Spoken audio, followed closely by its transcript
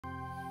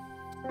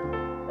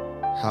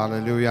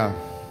Hallelujah.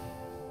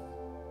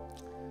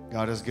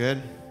 God is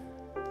good.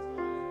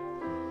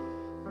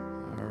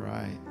 All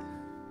right.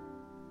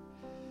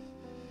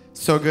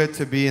 So good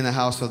to be in the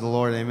house of the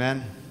Lord.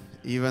 Amen.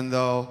 Even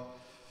though,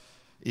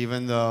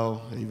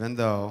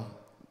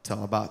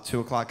 till about 2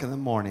 o'clock in the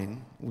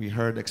morning, we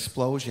heard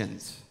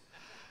explosions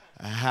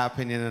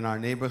happening in our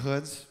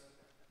neighborhoods.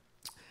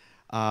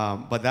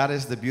 But that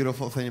is the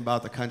beautiful thing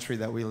about the country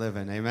that we live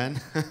in.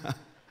 Amen.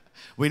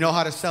 We know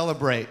how to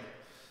celebrate.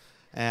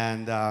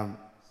 And,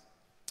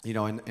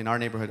 in our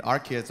neighborhood, our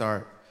kids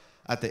are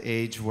at the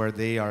age where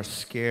they are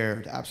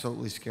scared,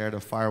 absolutely scared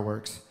of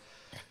fireworks.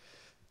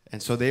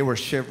 And so they were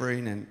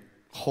shivering and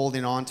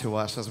holding on to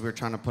us as we were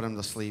trying to put them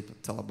to sleep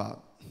until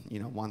about,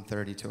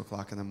 1:30, 2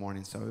 o'clock in the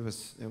morning. So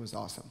it was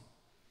awesome.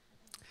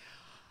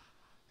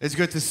 It's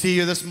good to see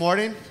you this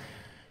morning.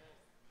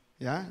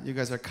 Yeah, you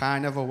guys are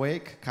kind of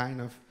awake, kind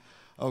of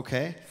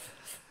okay.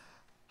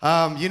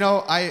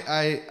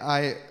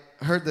 I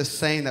heard this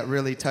saying that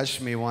really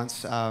touched me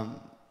once.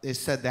 It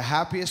said, the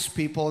happiest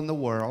people in the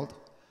world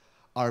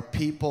are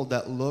people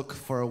that look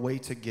for a way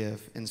to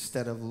give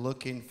instead of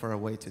looking for a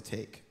way to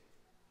take.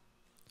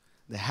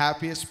 The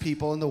happiest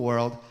people in the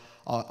world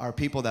are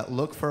people that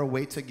look for a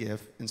way to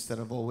give instead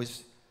of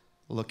always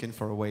looking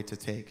for a way to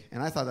take.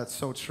 And I thought that's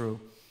so true.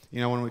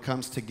 When it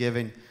comes to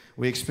giving,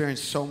 we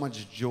experience so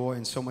much joy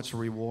and so much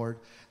reward,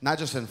 not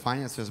just in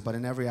finances, but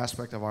in every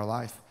aspect of our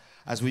life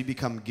as we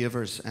become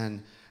givers.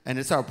 And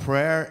it's our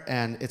prayer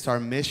and it's our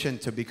mission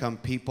to become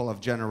people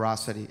of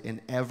generosity in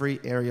every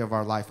area of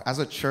our life. As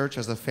a church,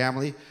 as a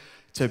family,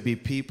 to be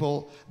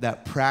people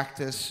that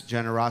practice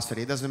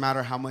generosity. It doesn't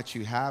matter how much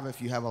you have,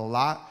 if you have a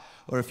lot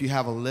or if you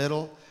have a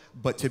little,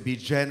 but to be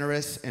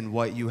generous in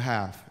what you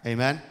have.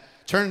 Amen?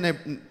 Turn to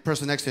the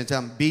person next to you and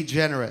tell them, be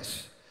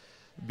generous.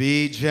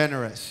 Be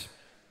generous.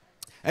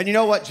 And you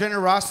know what?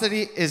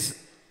 Generosity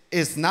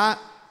is not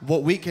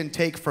what we can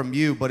take from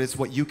you, but it's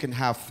what you can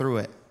have through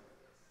it.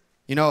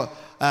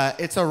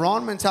 It's a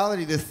wrong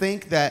mentality to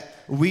think that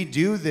we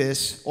do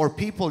this or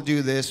people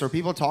do this or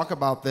people talk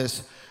about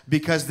this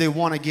because they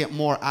want to get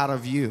more out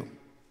of you.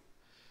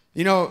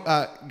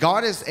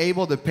 God is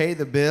able to pay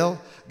the bill.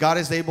 God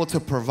is able to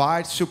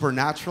provide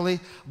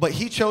supernaturally, but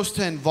He chose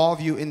to involve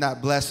you in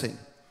that blessing.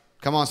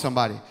 Come on,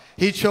 somebody.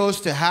 He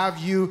chose to have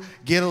you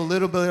get a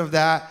little bit of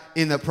that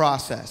in the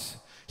process.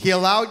 He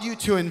allowed you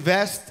to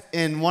invest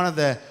in one of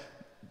the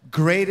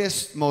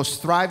greatest,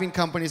 most thriving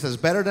companies that's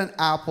better than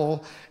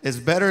Apple, is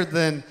better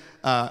than,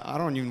 I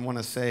don't even want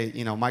to say,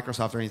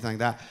 Microsoft or anything like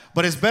that,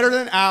 but it's better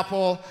than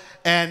Apple,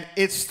 and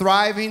it's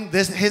thriving.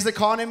 His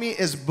economy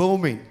is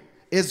booming.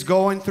 It's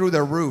going through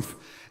the roof.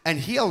 And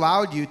He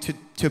allowed you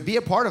to be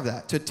a part of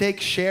that, to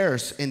take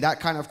shares in that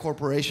kind of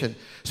corporation.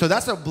 So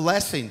that's a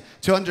blessing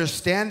to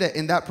understand it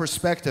in that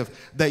perspective,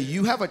 that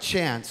you have a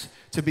chance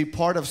to be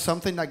part of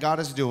something that God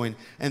is doing,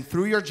 and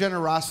through your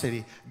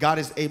generosity, God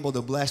is able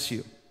to bless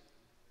you.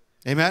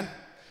 Amen?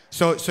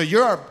 So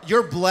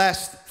you're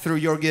blessed through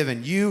your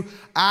giving. You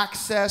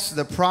access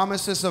the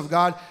promises of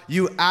God.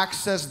 You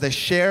access the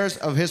shares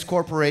of His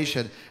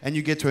corporation, and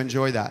you get to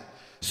enjoy that.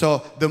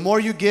 So the more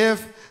you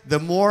give, the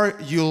more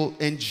you'll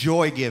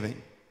enjoy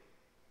giving.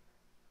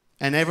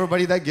 And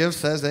everybody that gives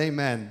says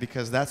amen,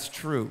 because that's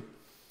true.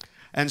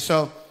 And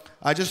so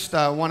I just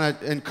want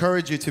to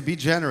encourage you to be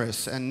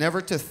generous and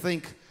never to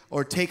think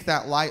or take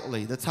that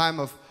lightly. The time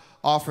of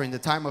offering, the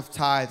time of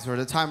tithes, or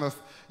the time of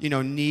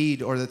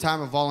need, or the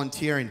time of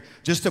volunteering,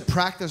 just to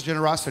practice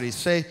generosity.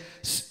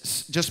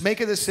 Just make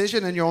a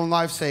decision in your own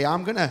life. Say,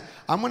 I'm gonna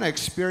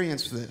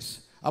experience this.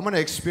 I'm gonna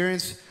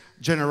experience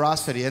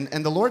generosity.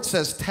 And the Lord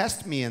says,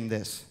 test me in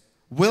this.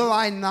 Will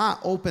I not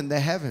open the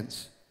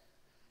heavens?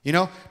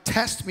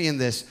 Test me in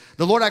this.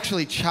 The Lord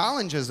actually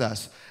challenges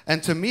us.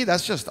 And to me,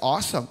 that's just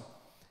awesome.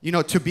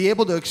 To be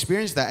able to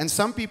experience that. And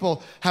some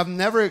people have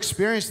never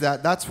experienced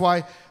that. That's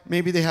why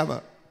maybe they have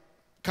a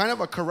kind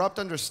of a corrupt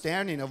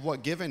understanding of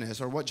what giving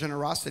is or what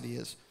generosity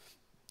is.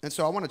 And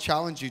so I want to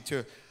challenge you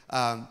to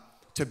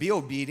be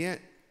obedient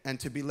and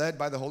to be led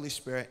by the Holy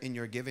Spirit in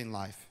your giving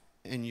life,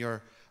 in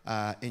your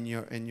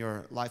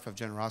life of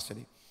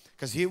generosity.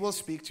 Because He will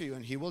speak to you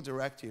and He will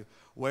direct you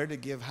where to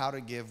give, how to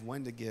give,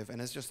 when to give.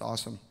 And it's just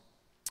awesome.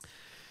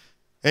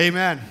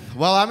 Amen.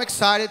 Well, I'm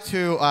excited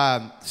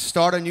to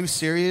start a new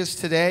series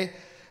today.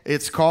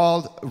 It's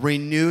called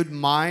Renewed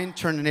Mind.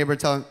 Turn to the neighbor and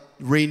tell him,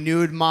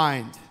 renewed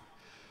mind.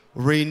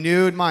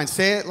 Renewed mind.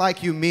 Say it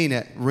like you mean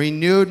it.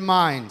 Renewed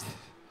mind.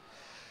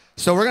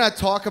 So we're going to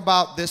talk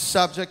about this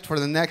subject for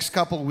the next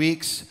couple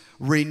weeks,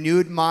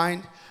 renewed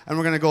mind. And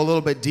we're going to go a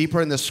little bit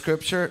deeper in the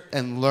scripture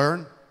and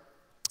learn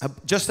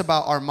just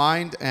about our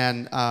mind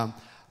and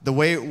the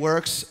way it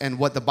works and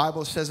what the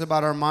Bible says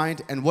about our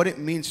mind and what it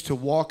means to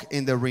walk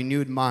in the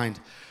renewed mind.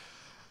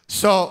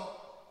 So,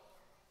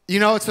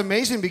 it's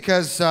amazing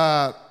because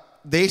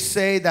they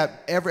say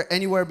that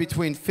anywhere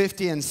between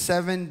 50 and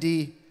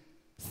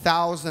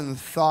 70,000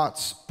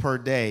 thoughts per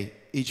day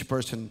each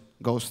person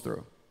goes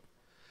through.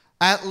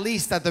 At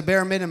least at the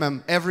bare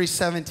minimum, every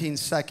 17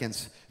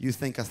 seconds you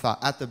think a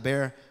thought, at the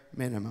bare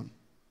minimum.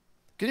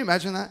 Can you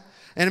imagine that?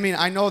 And I mean,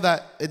 I know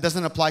that it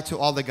doesn't apply to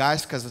all the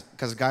guys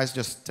because guys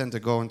just tend to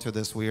go into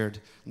this weird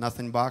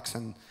nothing box.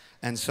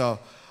 And so,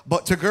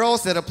 but to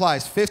girls, it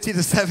applies 50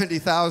 to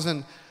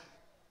 70,000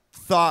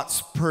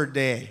 thoughts per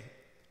day.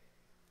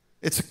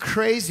 It's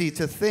crazy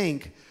to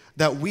think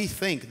that we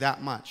think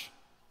that much.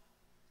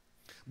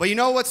 But you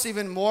know what's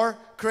even more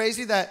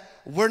crazy? That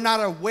we're not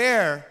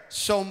aware,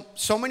 so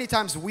many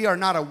times we are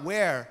not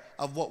aware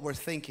of what we're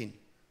thinking.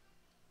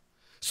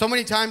 So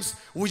many times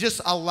we just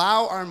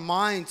allow our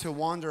mind to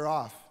wander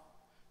off.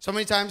 So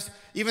many times,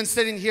 even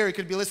sitting here, you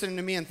could be listening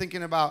to me and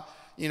thinking about,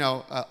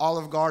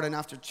 Olive Garden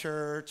after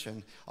church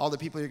and all the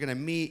people you're going to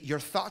meet. Your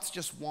thoughts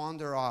just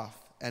wander off.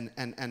 And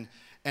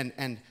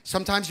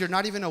sometimes you're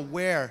not even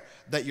aware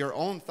that your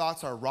own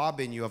thoughts are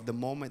robbing you of the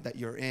moment that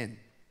you're in.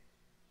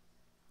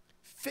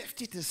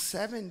 50 to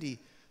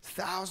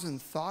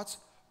 70,000 thoughts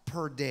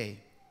per day.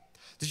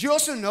 Did you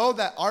also know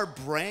that our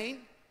brain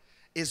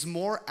is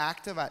more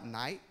active at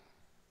night?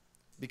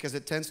 Because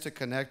it tends to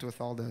connect with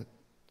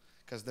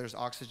because there's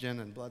oxygen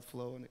and blood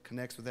flow and it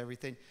connects with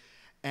everything.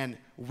 And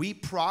we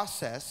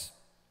process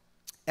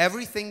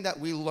everything that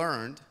we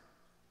learned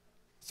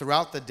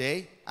throughout the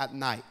day at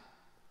night.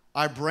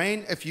 Our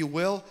brain, if you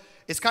will,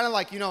 it's kind of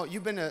like,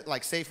 you've been to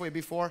like Safeway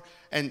before,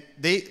 and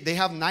they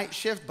have night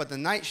shift, but the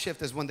night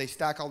shift is when they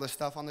stack all the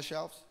stuff on the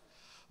shelves.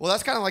 Well,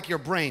 that's kind of like your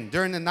brain.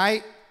 During the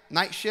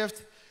night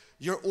shift,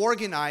 you're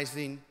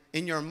organizing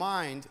in your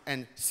mind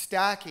and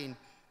stacking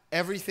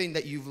everything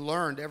that you've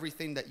learned,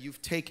 everything that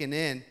you've taken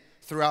in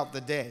throughout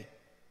the day.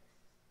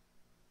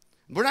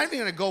 We're not even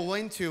going to go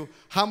into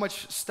how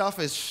much stuff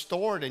is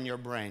stored in your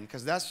brain,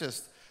 because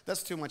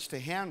that's too much to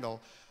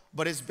handle.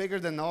 But it's bigger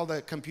than all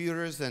the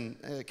computers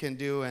can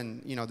do,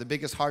 and the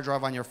biggest hard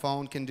drive on your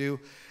phone can do,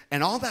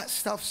 and all that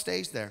stuff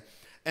stays there.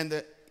 And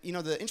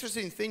the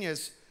interesting thing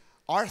is,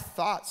 our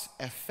thoughts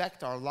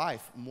affect our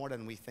life more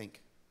than we think.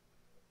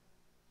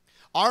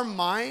 Our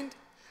mind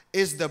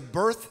is the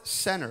birth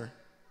center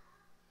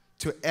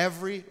to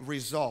every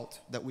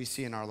result that we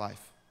see in our life.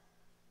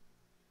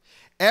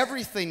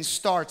 Everything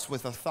starts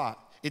with a thought.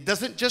 It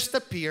doesn't just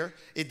appear.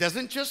 It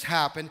doesn't just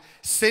happen.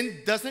 Sin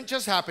doesn't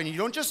just happen. You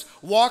don't just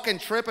walk and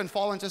trip and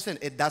fall into sin.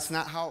 That's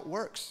not how it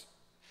works.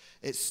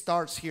 It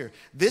starts here.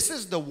 This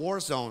is the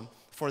war zone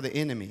for the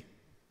enemy.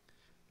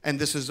 And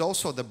this is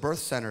also the birth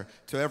center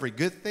to every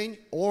good thing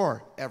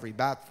or every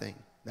bad thing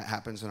that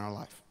happens in our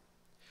life.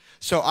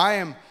 So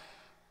I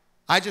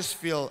just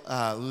feel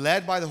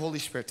led by the Holy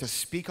Spirit to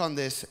speak on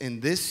this in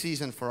this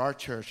season for our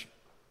church,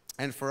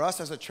 and for us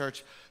as a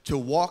church to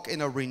walk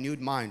in a renewed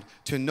mind,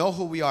 to know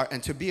who we are,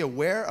 and to be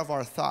aware of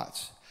our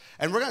thoughts.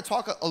 And we're going to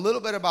talk a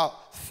little bit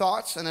about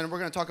thoughts, and then we're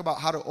going to talk about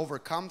how to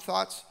overcome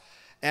thoughts.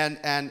 And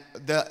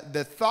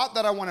the thought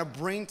that I want to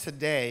bring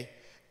today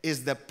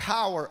is the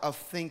power of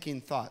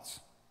thinking thoughts.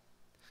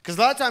 Because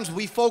a lot of times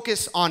we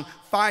focus on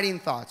fighting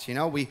thoughts,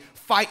 we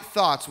fight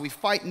thoughts, we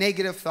fight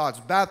negative thoughts,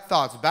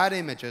 bad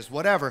images,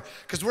 whatever,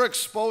 because we're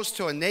exposed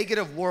to a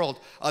negative world,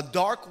 a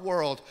dark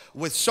world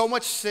with so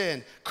much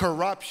sin,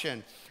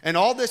 corruption, and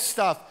all this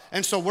stuff.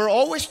 And so we're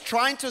always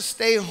trying to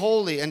stay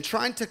holy and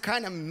trying to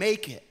kind of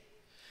make it.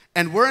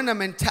 And we're in a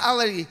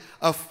mentality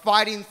of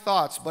fighting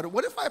thoughts. But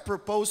what if I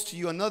propose to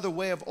you another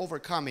way of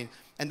overcoming,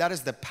 and that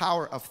is the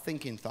power of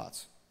thinking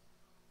thoughts,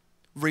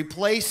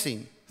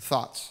 replacing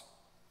thoughts.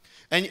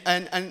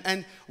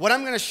 And what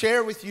I'm going to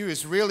share with you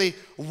is really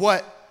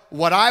what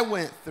I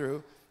went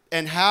through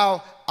and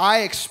how I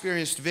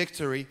experienced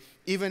victory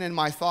even in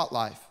my thought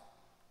life.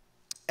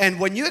 And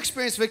when you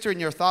experience victory in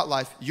your thought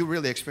life, you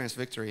really experience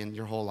victory in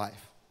your whole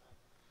life.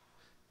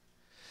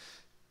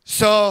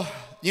 So,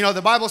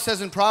 the Bible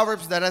says in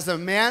Proverbs that as a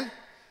man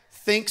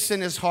thinks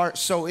in his heart,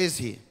 so is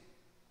he.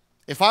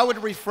 If I would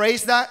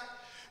rephrase that,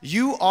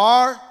 you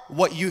are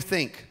what you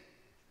think.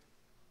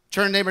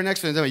 Turn to the neighbor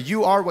next to you and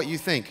you are what you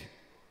think.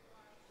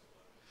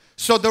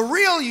 So the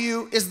real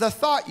you is the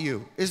thought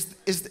you,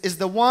 is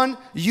the one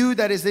you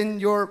that is in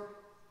your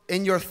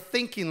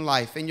thinking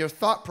life, in your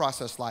thought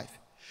process life.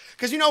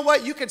 Because you know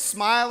what? You could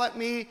smile at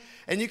me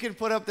and you can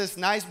put up this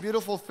nice,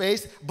 beautiful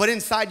face, but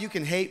inside you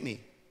can hate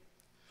me.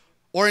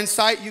 Or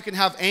inside you can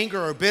have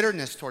anger or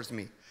bitterness towards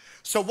me.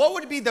 So what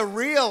would be the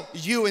real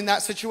you in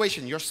that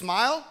situation? Your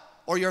smile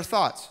or your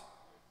thoughts?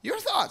 Your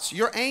thoughts,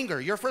 your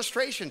anger, your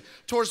frustration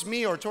towards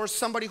me or towards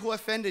somebody who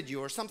offended you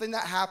or something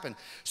that happened.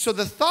 So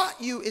the thought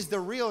you is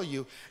the real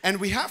you. And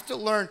we have to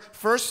learn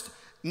first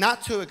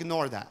not to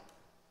ignore that.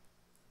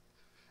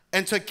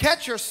 And to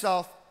catch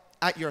yourself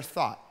at your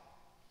thought.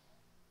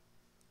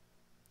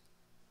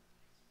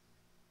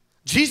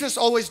 Jesus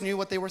always knew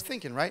what they were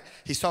thinking, right?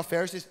 He saw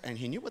Pharisees and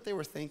he knew what they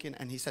were thinking.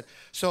 And he said,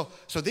 so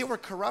they were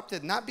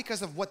corrupted not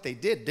because of what they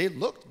did. They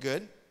looked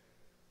good.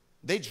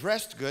 They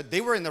dressed good. They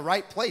were in the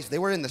right place. They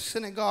were in the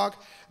synagogue.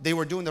 They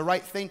were doing the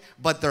right thing,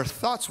 but their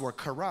thoughts were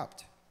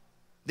corrupt.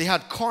 They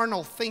had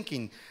carnal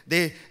thinking.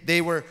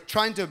 They were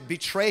trying to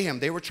betray him.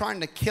 They were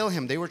trying to kill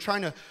him. They were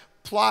trying to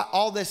plot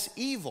all this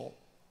evil.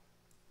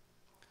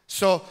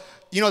 So,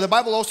 the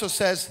Bible also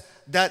says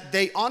that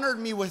they honored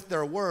me with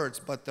their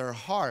words, but their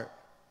heart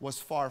was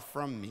far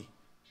from me.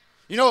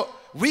 You know,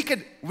 we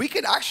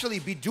could actually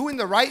be doing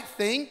the right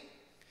thing,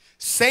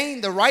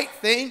 saying the right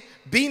thing,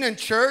 being in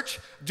church,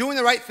 doing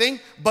the right thing,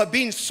 but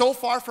being so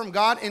far from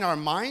God in our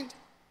mind.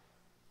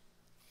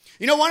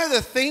 You know, one of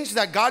the things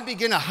that God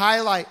began to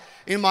highlight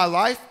in my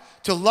life,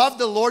 to love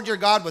the Lord your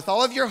God with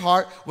all of your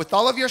heart, with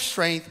all of your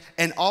strength,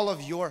 and all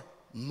of your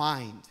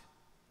mind.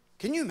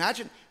 Can you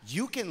imagine?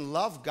 You can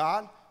love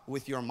God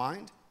with your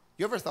mind.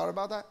 You ever thought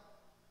about that?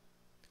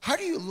 How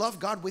do you love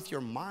God with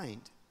your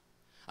mind?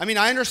 I mean,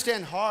 I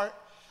understand heart,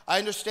 I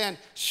understand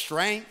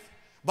strength,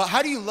 but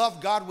how do you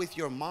love God with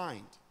your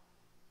mind?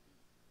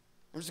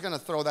 I'm just going to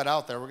throw that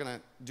out there. We're going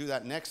to do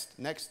that next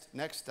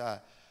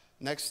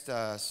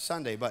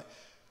Sunday. But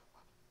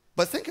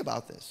think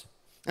about this.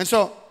 And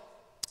so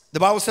the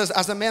Bible says,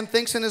 as a man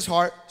thinks in his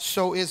heart,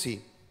 so is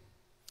he.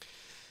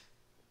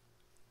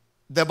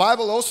 The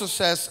Bible also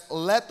says,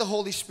 let the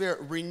Holy Spirit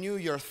renew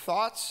your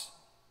thoughts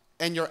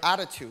and your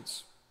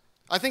attitudes.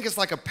 I think it's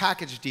like a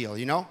package deal,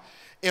 you know?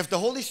 If the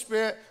Holy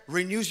Spirit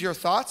renews your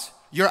thoughts,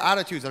 your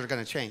attitudes are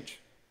going to change.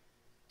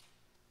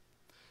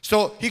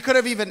 So he could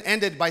have even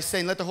ended by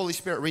saying, let the Holy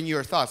Spirit renew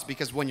your thoughts,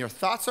 because when your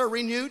thoughts are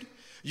renewed,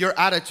 your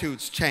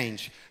attitudes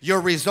change,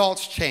 your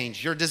results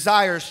change, your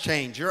desires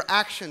change, your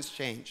actions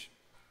change.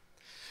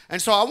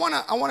 And so I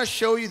want to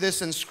show you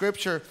this in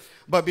Scripture,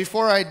 but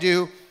before I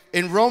do,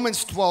 in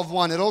Romans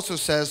 12:1, it also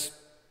says,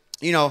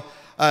 you know,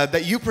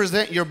 that you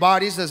present your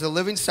bodies as a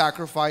living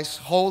sacrifice,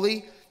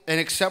 holy and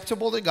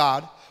acceptable to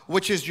God,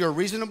 which is your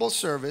reasonable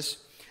service,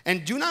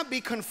 and do not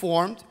be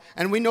conformed,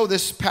 and we know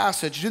this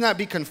passage, do not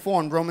be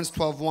conformed, Romans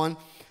 12:1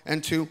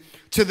 and 2,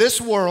 to this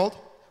world,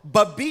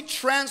 but be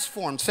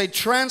transformed. Say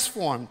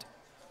transformed.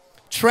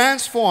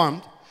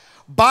 Transformed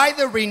by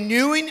the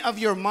renewing of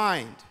your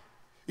mind.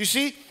 You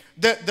see,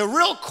 the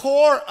real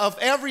core of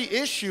every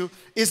issue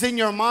is in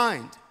your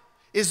mind,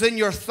 is in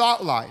your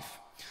thought life.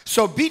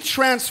 So be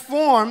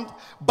transformed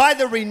by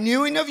the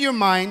renewing of your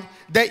mind,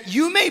 that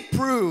you may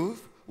prove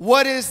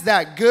what is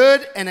that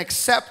good and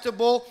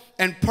acceptable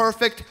and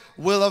perfect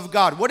will of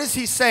God. What is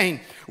he saying?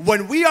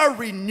 When we are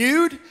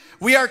renewed,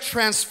 we are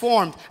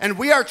transformed. And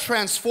we are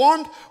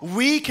transformed,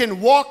 we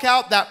can walk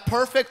out that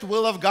perfect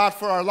will of God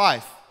for our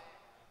life.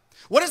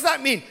 What does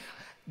that mean?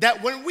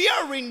 That when we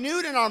are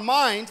renewed in our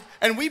mind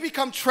and we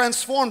become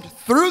transformed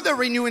through the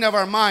renewing of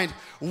our mind,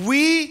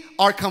 we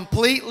are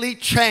completely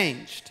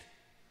changed.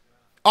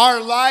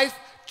 Our life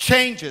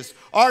changes.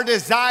 Our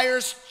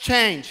desires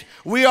change.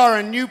 We are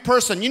a new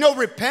person. You know,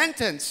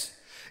 repentance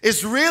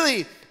is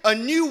really a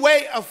new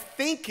way of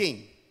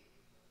thinking.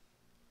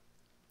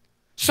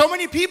 So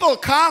many people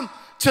come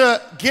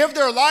to give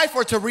their life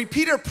or to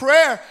repeat a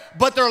prayer,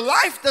 but their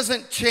life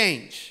doesn't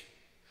change.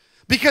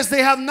 Because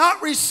they have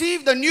not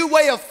received a new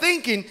way of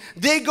thinking,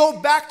 they go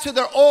back to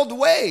their old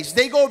ways.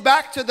 They go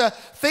back to the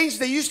things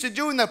they used to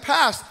do in the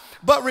past.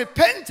 But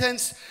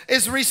repentance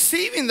is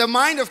receiving the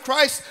mind of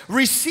Christ,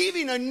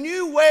 receiving a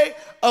new way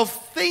of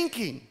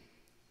thinking.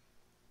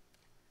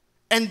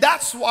 And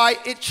that's why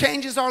it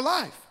changes our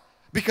life,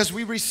 because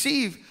we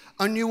receive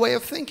a new way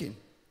of thinking.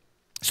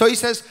 So he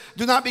says,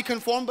 do not be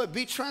conformed, but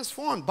be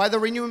transformed by the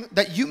renewing,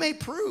 that you may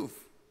prove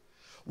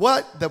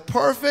what the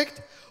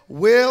perfect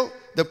will,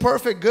 the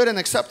perfect, good, and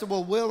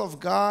acceptable will of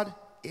God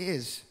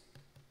is.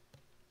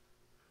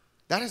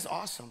 That is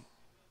awesome.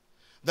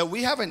 That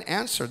we have an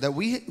answer, that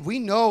we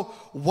know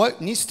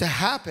what needs to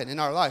happen in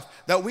our life,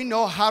 that we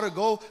know how to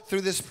go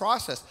through this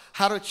process,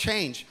 how to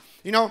change.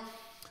 You know,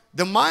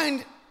 the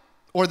mind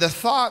or the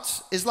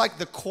thoughts is like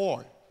the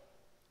core.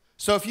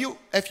 So if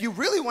you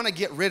really want to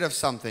get rid of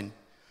something,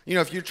 you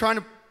know, if you're trying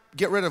to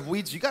get rid of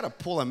weeds, you got to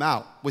pull them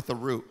out with the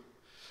root.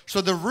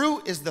 So the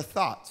root is the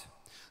thought.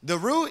 The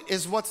root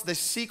is what's the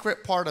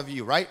secret part of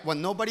you, right?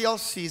 When nobody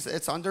else sees it,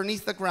 it's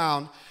underneath the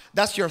ground.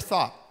 That's your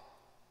thought.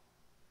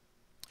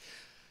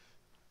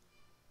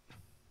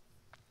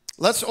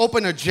 Let's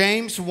open to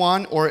James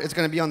 1, or it's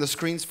going to be on the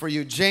screens for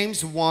you.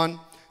 James 1,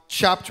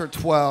 chapter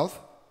 12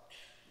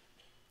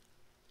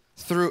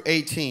 through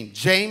 18.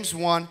 James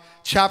 1,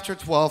 chapter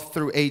 12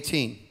 through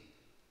 18.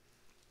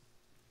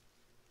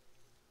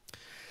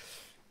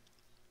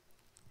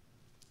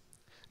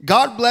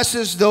 God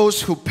blesses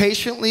those who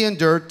patiently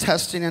endure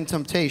testing and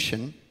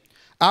temptation.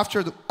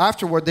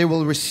 Afterward, they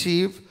will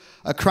receive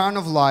a crown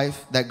of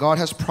life that God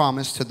has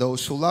promised to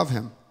those who love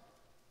him.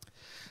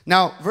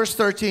 Now, verse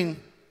 13,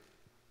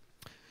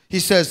 he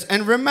says,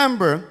 and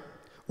remember,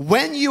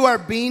 when you are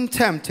being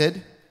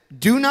tempted,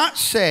 do not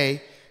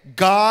say,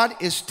 God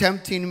is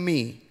tempting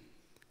me.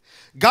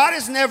 God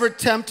is never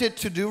tempted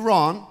to do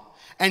wrong,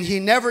 and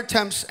he never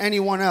tempts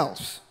anyone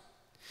else.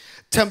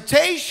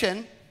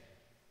 Temptation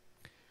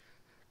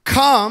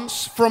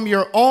comes from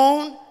your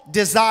own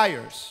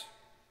desires.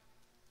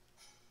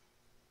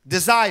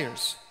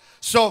 Desires.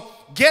 So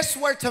guess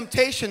where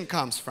temptation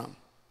comes from?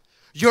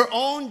 Your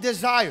own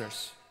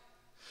desires.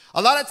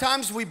 A lot of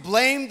times we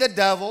blame the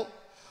devil,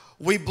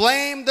 we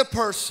blame the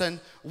person,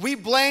 we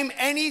blame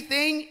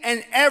anything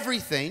and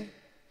everything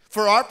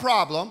for our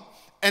problem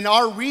and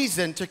our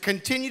reason to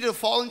continue to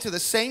fall into the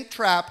same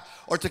trap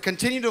or to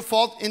continue to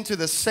fall into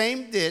the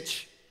same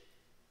ditch.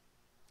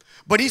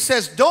 But he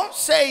says, don't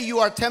say you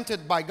are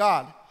tempted by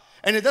God.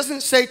 And it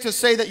doesn't say to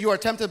say that you are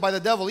tempted by the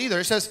devil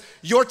either. It says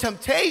your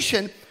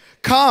temptation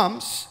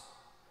comes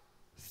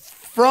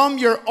from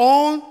your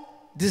own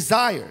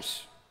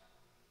desires.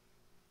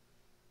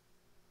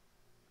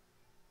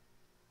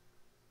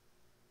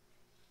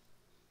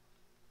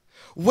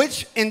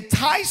 Which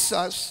entice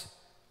us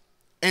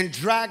and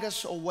drag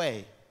us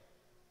away.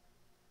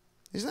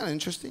 Isn't that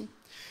interesting?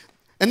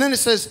 And then it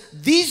says,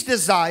 these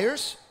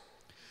desires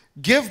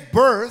give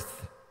birth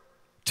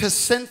to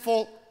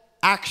sinful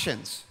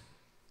actions.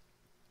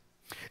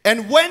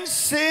 And when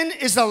sin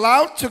is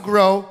allowed to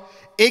grow,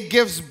 it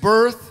gives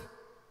birth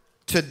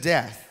to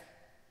death.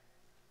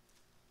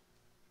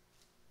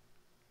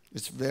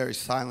 It's very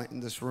silent in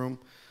this room.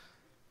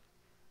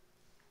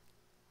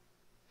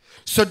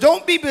 So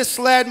don't be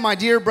misled, my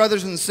dear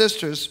brothers and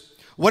sisters.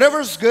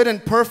 Whatever is good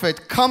and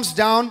perfect comes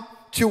down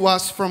to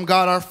us from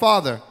God our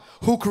Father,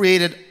 who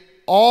created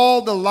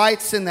all the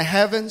lights in the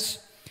heavens.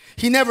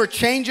 He never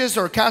changes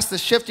or casts the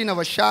shifting of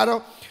a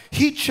shadow.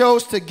 He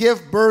chose to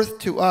give birth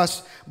to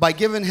us by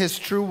giving us his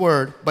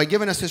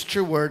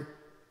true word,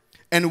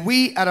 and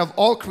we out of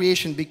all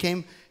creation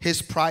became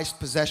his prized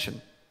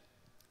possession.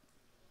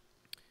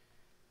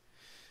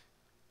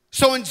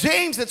 So in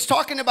James, it's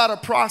talking about a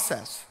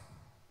process.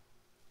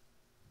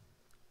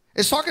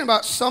 It's talking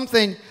about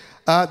something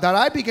that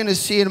I begin to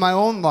see in my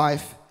own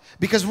life,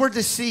 because we're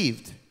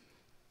deceived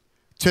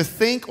to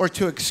think or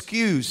to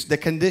excuse the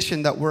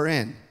condition that we're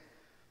in.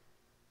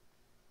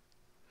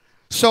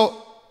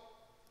 So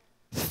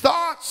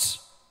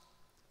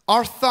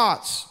our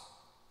thoughts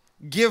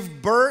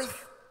give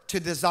birth to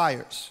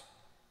desires.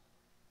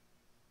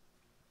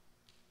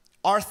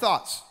 Our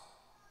thoughts,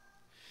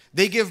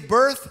 they give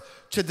birth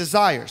to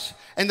desires.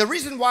 And the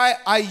reason why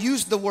I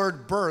use the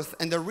word birth,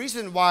 and the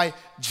reason why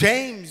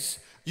James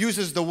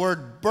uses the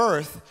word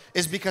birth,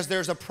 is because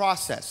there's a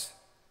process.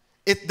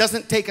 It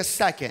doesn't take a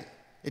second.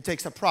 It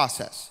takes a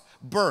process.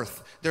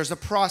 Birth, there's a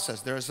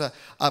process. There's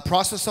a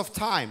process of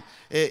time.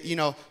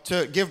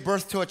 To give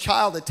birth to a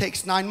child, it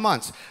takes 9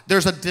 months.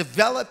 There's a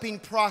developing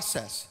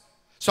process.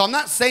 So I'm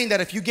not saying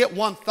that if you get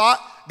one thought,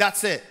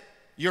 that's it.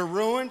 You're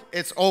ruined,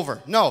 it's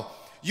over. No,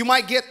 you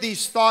might get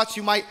these thoughts.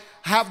 You might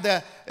have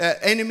the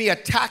enemy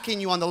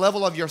attacking you on the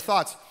level of your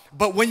thoughts.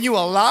 But when you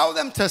allow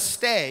them to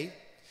stay,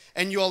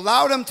 and you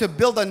allow them to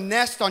build a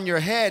nest on your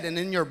head and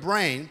in your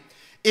brain,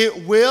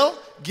 it will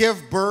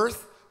give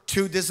birth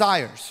to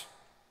desires.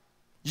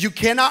 You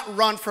cannot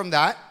run from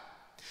that.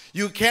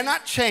 You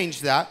cannot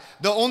change that.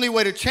 The only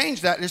way to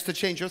change that is to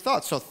change your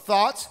thoughts. So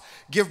thoughts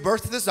give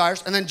birth to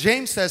desires. And then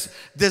James says,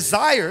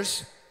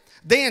 desires,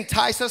 they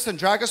entice us and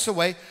drag us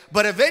away,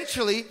 but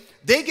eventually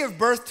they give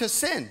birth to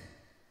sin.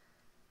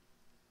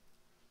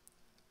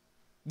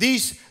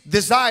 These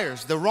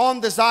desires, the wrong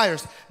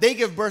desires, they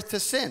give birth to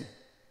sin.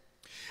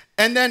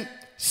 And then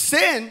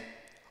sin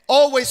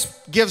always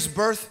gives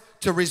birth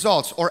to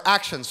results or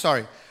action,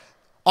 sorry.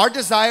 Our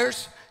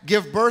desires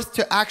give birth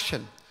to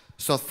action.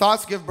 So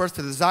thoughts give birth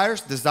to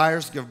desires.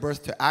 Desires give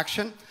birth to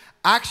action.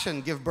 Action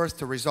give birth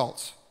to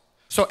results.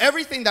 So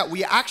everything that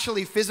we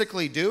actually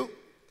physically do,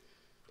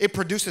 it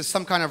produces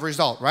some kind of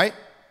result, right?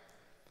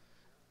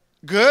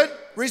 Good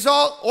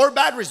result or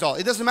bad result.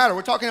 It doesn't matter.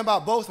 We're talking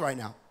about both right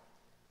now.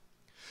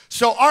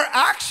 So our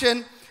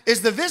action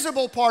is the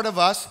visible part of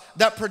us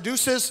that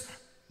produces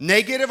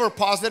negative or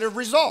positive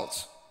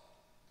results.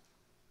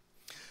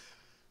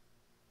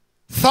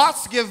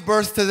 Thoughts give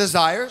birth to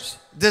desires.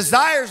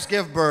 Desires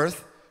give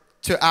birth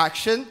to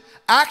action.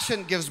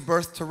 Action gives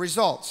birth to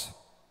results.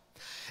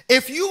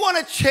 If you want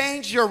to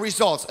change your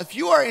results, if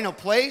you are in a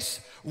place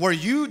where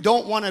you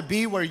don't want to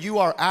be where you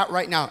are at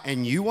right now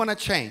and you want to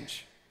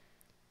change,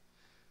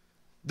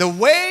 the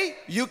way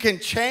you can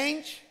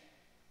change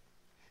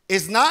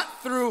is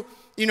not through,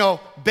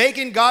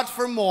 begging God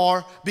for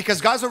more, because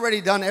God's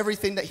already done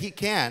everything that he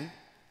can,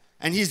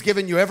 and he's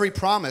given you every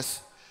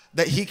promise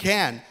that he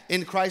can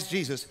in Christ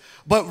Jesus.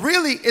 But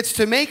really, it's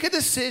to make a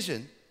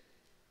decision.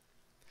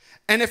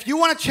 And if you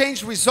want to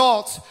change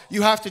results,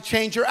 you have to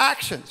change your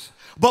actions.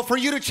 But for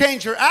you to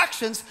change your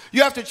actions,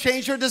 you have to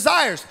change your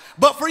desires.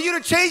 But for you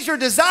to change your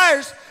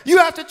desires, you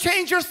have to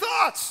change your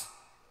thoughts.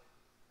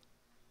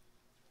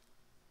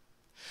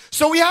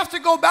 So we have to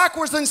go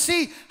backwards and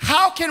see,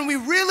 how can we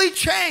really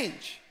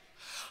change?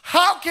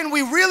 How can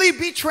we really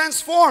be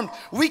transformed?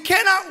 We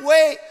cannot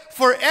wait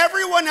for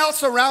everyone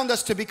else around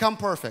us to become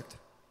perfect.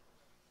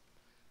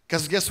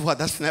 Because guess what?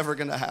 That's never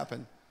going to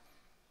happen.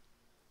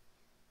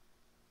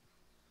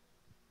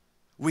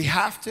 We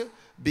have to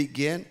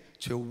begin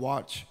to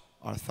watch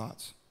our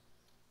thoughts.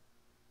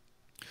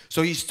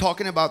 So he's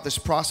talking about this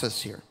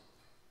process here.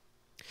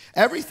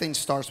 Everything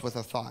starts with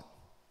a thought.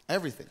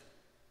 Everything.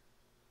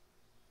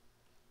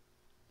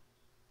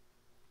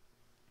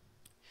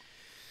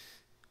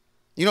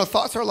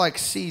 Thoughts are like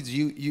seeds.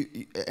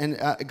 And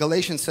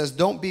Galatians says,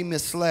 don't be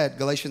misled.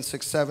 Galatians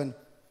 6:7.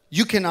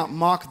 You cannot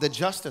mock the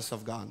justice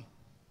of God.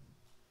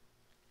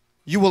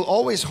 You will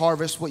always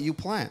harvest what you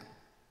plant.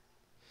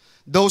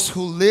 Those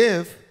who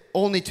live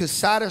only to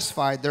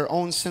satisfy their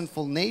own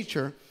sinful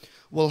nature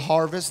will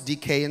harvest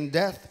decay and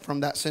death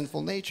from that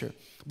sinful nature.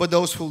 But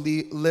those who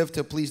live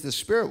to please the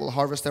Spirit will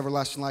harvest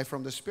everlasting life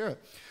from the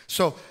Spirit.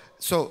 So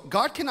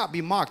God cannot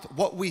be mocked.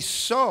 What we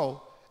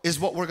sow is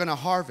what we're going to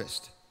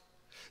harvest.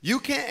 You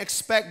can't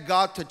expect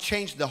God to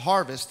change the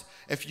harvest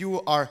if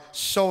you are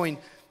sowing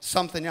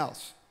something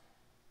else.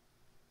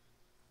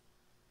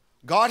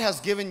 God has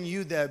given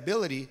you the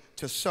ability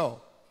to sow.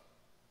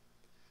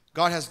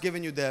 God has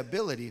given you the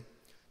ability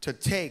to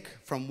take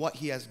from what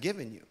He has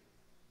given you.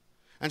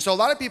 And so a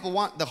lot of people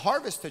want the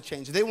harvest to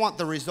change. They want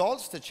the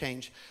results to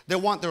change. They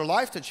want their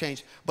life to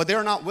change, but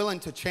they're not willing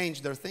to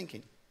change their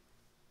thinking.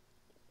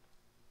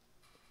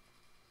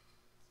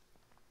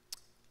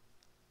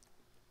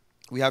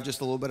 We have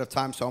just a little bit of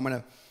time, so I'm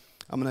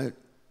gonna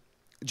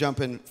jump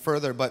in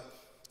further. But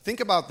think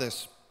about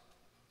this.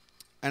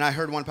 And I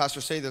heard one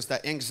pastor say this,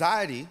 that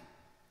anxiety,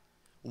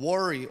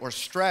 worry, or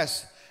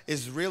stress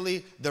is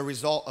really the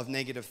result of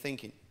negative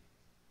thinking.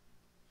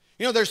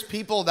 You know, there's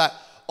people that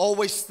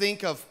always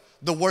think of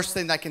the worst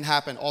thing that can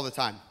happen all the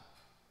time.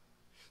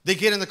 They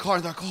get in the car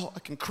and they're like, oh, I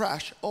can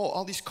crash. Oh,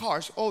 all these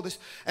cars. Oh, this.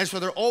 And so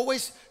they're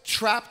always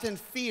trapped in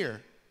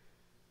fear.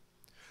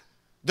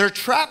 They're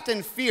trapped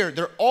in fear.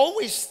 They're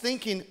always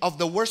thinking of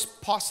the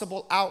worst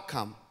possible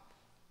outcome.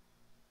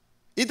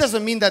 It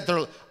doesn't mean that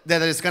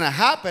it's going to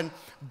happen,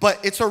 but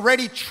it's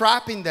already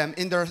trapping them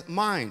in their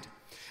mind.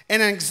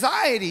 And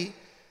anxiety,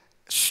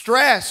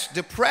 stress,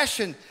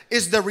 depression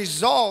is the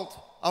result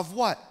of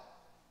what?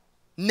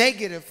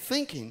 Negative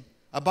thinking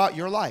about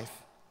your life.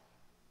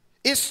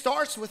 It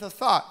starts with a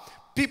thought.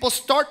 People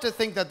start to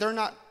think that they're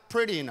not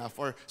pretty enough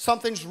or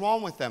something's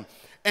wrong with them.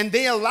 And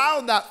they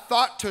allow that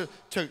thought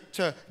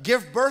to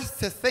give birth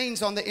to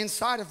things on the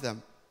inside of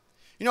them.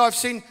 You know, I've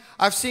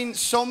seen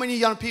so many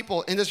young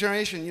people in this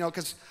generation, you know,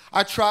 because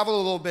I travel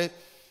a little bit,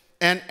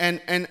 and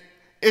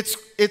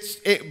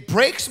it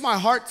breaks my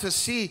heart to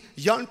see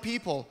young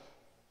people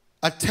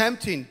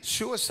attempting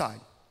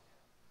suicide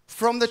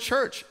from the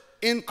church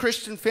in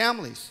Christian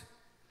families.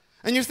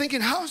 And you're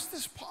thinking, how is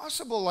this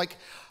possible? Like,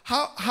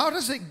 how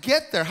does it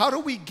get there? How do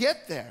we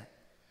get there?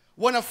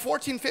 When a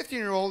 14,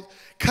 15-year-old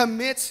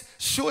commits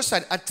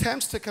suicide,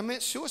 attempts to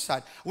commit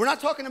suicide, we're not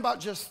talking about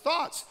just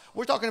thoughts.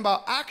 We're talking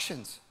about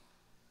actions.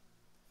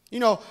 You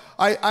know,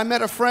 I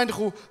met a friend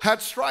who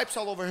had stripes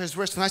all over his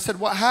wrist, and I said,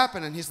 what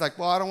happened? And he's like,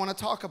 well, I don't want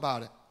to talk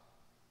about it.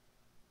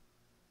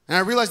 And I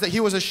realized that he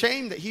was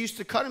ashamed that he used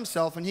to cut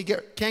himself, and he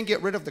can't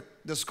get rid of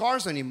the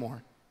scars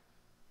anymore.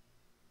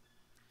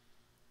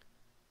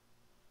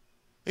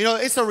 You know,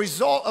 it's a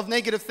result of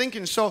negative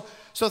thinking. So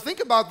think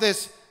about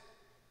this.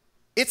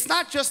 It's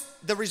not just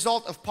the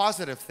result of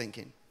positive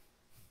thinking.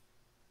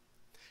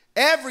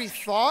 Every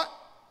thought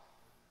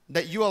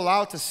that you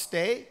allow to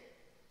stay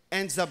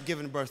ends up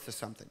giving birth to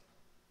something.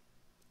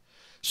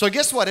 So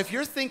guess what? If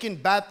you're thinking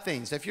bad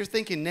things, if you're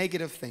thinking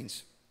negative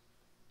things,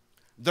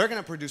 they're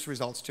going to produce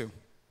results too.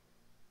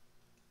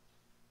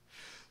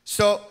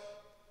 So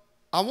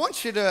I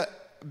want you to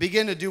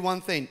begin to do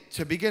one thing,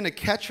 to begin to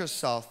catch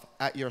yourself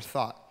at your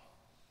thought,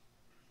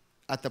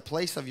 at the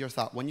place of your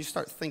thought. When you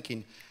start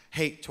thinking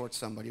hate towards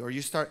somebody or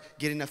you start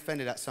getting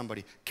offended at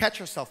somebody, catch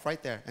yourself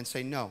right there and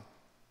say, no,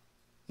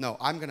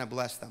 I'm going to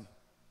bless them.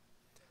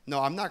 No,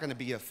 I'm not going to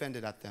be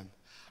offended at them.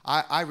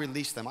 I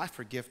release them. I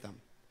forgive them.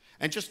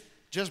 And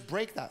just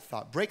break that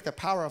thought. Break the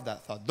power of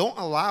that thought. Don't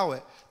allow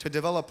it to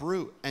develop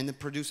root and to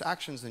produce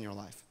actions in your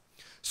life.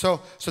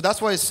 So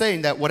that's why it's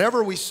saying that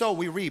whatever we sow,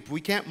 we reap.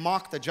 We can't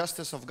mock the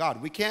justice of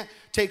God. We can't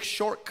take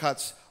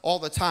shortcuts all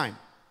the time.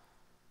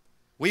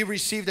 We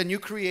received a new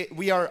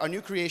we are a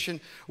new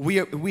creation. We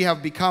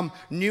have become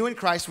new in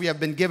Christ. We have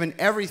been given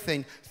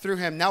everything through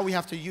Him. Now we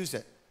have to use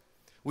it.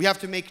 We have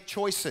to make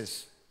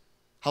choices.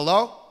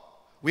 Hello?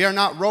 We are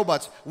not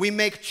robots. We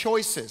make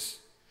choices.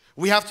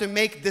 We have to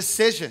make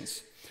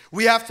decisions.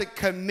 We have to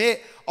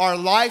commit our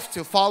life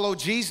to follow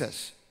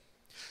Jesus.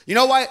 You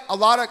know why a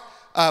lot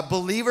of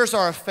believers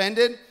are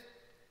offended?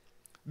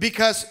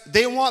 Because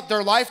they want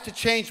their life to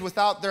change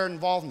without their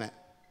involvement.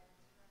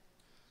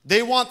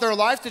 They want their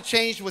life to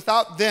change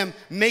without them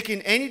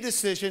making any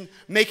decision,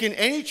 making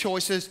any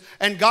choices,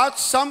 and God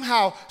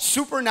somehow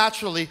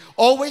supernaturally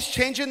always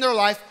changing their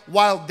life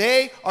while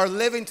they are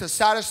living to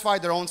satisfy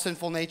their own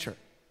sinful nature.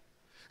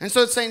 And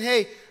so it's saying,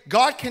 hey,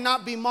 God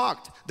cannot be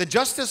mocked. The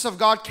justice of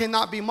God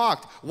cannot be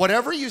mocked.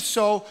 Whatever you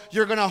sow,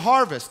 you're going to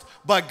harvest.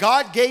 But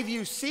God gave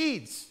you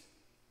seeds.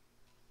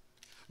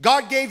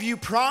 God gave you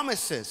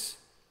promises.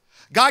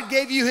 God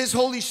gave you His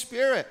Holy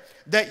Spirit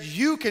that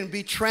you can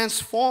be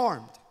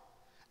transformed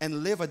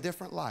and live a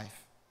different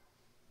life.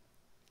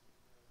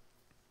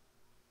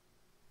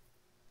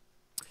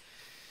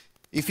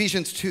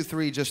 Ephesians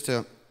 2:3, just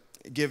to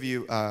give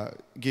you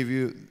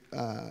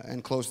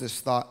and close this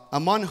thought.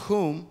 Among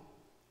whom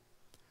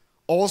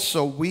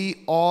also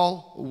we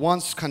all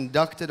once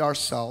conducted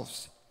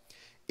ourselves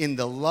in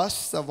the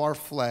lusts of our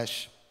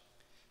flesh.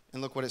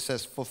 And look what it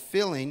says,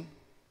 fulfilling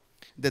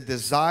the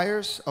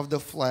desires of the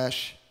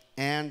flesh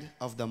and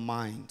of the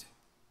mind.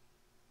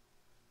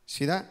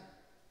 See that?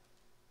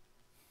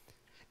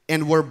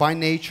 and were by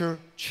nature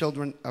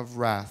children of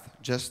wrath,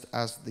 just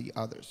as the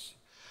others.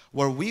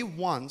 Where we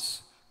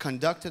once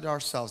conducted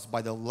ourselves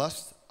by the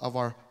lust of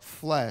our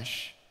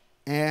flesh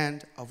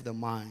and of the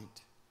mind.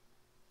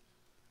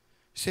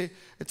 See,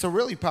 it's a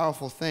really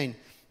powerful thing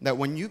that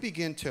when you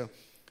begin to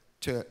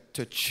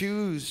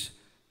choose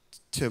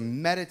to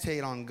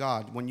meditate on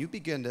God, when you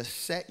begin to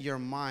set your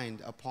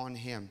mind upon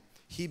Him,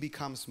 He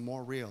becomes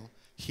more real.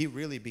 He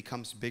really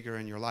becomes bigger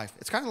in your life.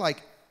 It's kind of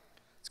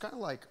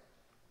like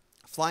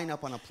flying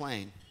up on a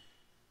plane.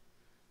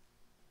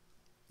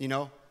 You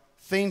know,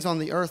 things on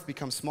the earth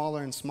become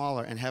smaller and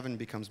smaller, and heaven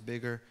becomes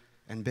bigger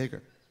and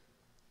bigger.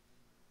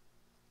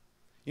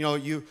 You know,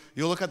 you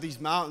look at these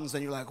mountains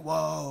and you're like,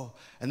 whoa.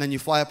 And then you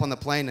fly up on the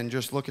plane and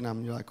just looking at them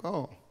and you're like,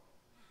 oh,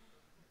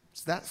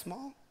 it's that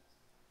small?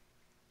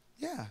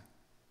 Yeah.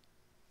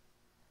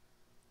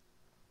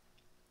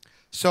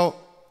 So,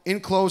 in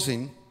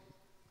closing,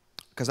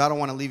 because I don't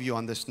want to leave you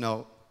on this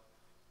note,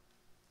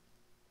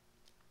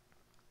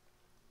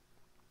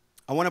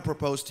 I want to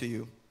propose to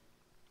you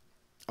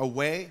a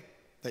way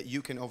that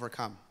you can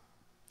overcome.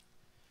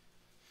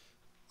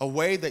 A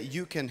way that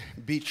you can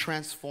be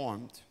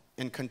transformed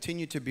and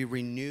continue to be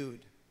renewed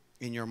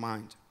in your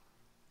mind.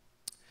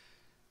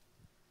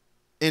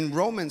 In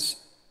Romans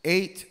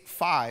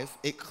 8:5,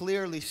 it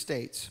clearly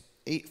states,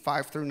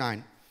 8:5 through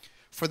 9,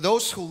 for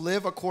those who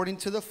live according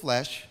to the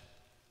flesh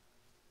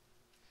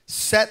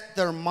set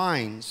their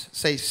minds,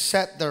 say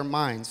set their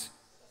minds.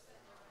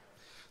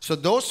 So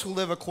those who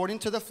live according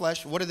to the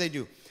flesh, what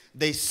do?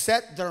 They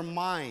set their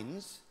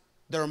minds,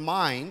 their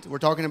mind, we're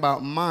talking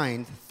about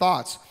mind,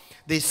 thoughts.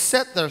 They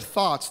set their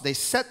thoughts, they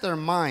set their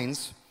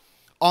minds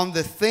on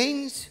the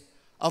things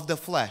of the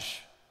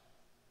flesh.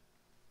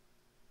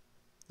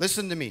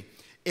 Listen to me.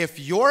 If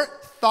your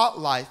thought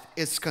life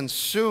is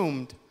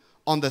consumed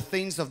on the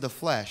things of the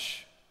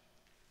flesh,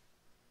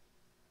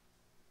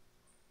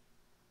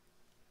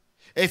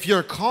 if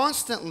you're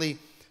constantly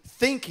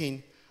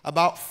thinking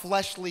about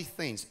fleshly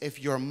things,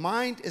 if your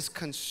mind is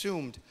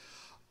consumed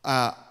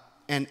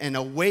and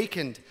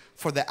awakened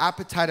for the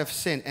appetite of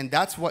sin, and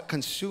that's what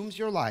consumes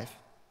your life.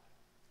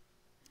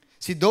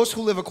 See, those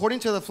who live according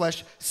to the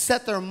flesh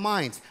set their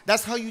minds.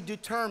 That's how you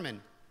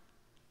determine.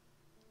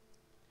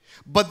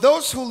 But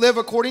those who live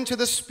according to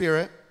the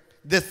Spirit,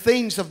 the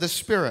things of the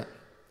Spirit.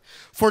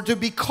 For to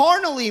be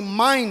carnally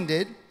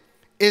minded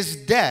is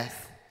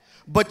death,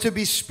 but to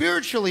be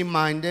spiritually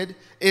minded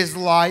is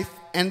life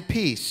and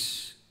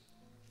peace.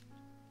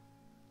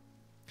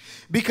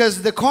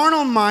 Because the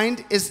carnal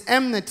mind is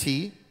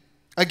enmity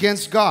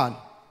against God.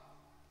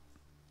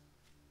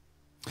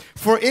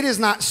 For it is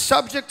not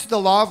subject to the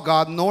law of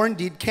God, nor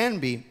indeed can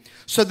be.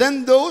 So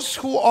then those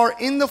who are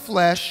in the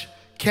flesh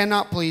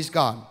cannot please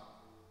God.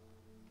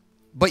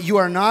 But you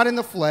are not in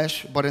the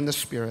flesh, but in the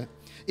Spirit,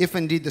 if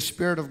indeed the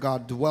Spirit of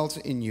God dwells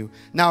in you.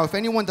 Now, if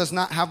anyone does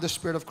not have the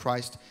Spirit of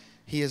Christ,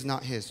 he is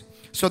not his.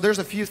 So there's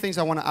a few things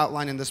I want to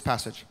outline in this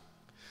passage.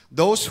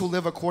 Those who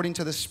live according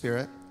to the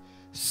Spirit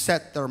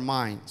set their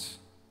minds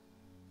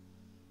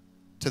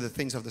to the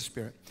things of the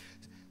Spirit.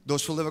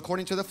 Those who live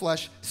according to the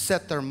flesh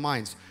set their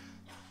minds.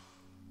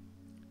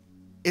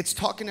 It's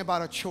talking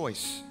about a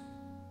choice.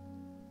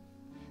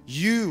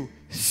 You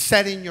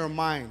setting your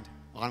mind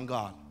on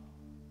God.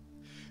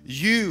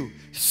 You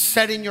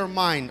setting your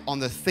mind on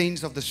the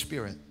things of the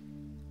Spirit.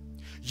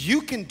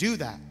 You can do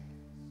that.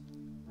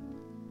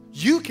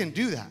 You can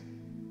do that.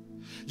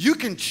 You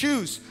can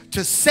choose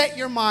to set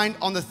your mind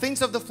on the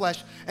things of the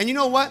flesh. And you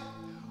know what?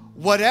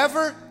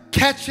 Whatever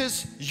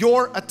catches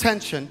your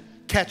attention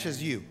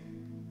catches you.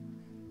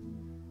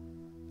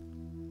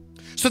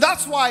 So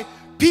that's why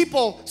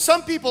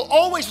some people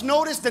always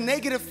notice the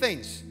negative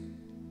things.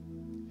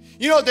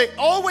 You know, they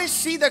always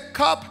see the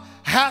cup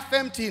half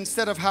empty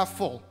instead of half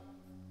full.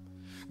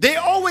 They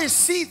always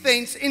see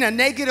things in a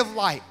negative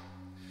light.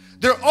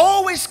 They're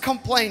always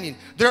complaining.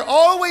 They're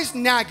always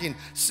nagging.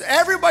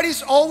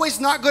 Everybody's always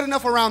not good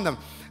enough around them.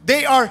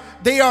 They are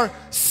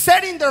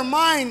setting their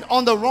mind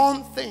on the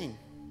wrong thing.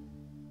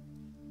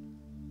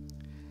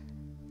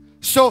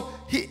 So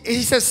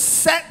he says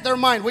set their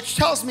mind, which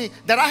tells me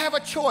that I have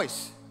a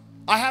choice.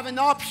 I have an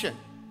option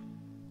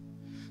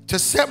to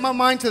set my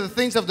mind to the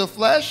things of the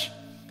flesh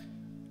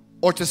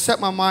or to set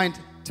my mind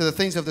to the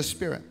things of the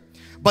Spirit.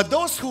 But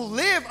those who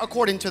live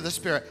according to the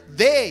Spirit,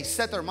 they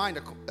set their mind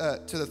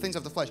to the things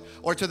of the flesh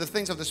or to the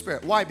things of the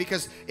Spirit. Why?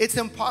 Because it's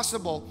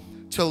impossible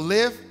to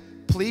live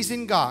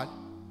pleasing God,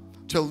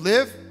 to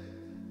live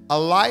a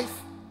life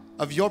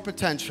of your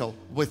potential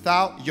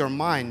without your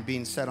mind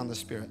being set on the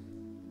Spirit.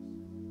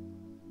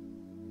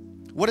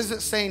 What is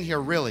it saying here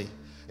really?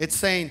 It's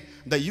saying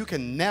that you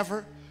can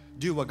never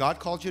do what God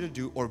called you to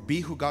do or be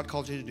who God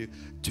called you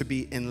to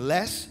be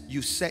unless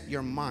you set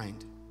your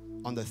mind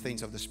on the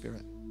things of the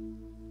Spirit.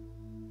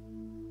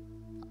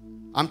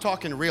 I'm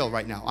talking real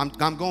right now.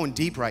 I'm going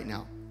deep right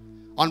now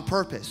on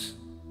purpose.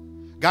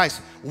 Guys,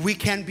 we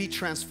can be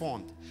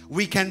transformed.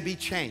 We can be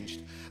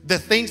changed. The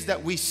things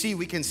that we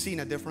can see in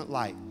a different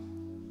light.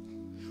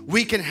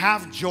 We can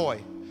have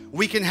joy.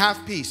 we can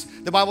have peace.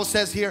 The Bible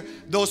says here,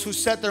 those who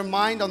set their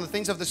mind on the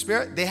things of the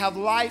Spirit, they have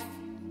life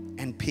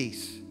and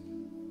peace.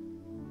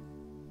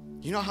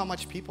 You know how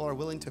much people are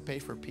willing to pay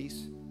for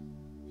peace?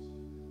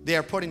 They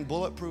are putting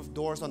bulletproof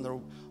doors on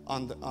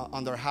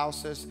their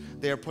houses.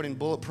 They are putting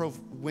bulletproof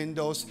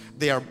windows.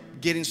 They are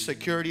getting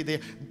security there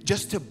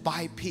just to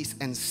buy peace,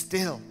 and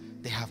still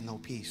they have no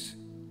peace.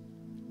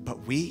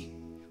 But we,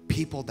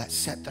 people that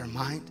set their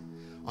mind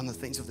on the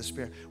things of the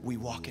Spirit, we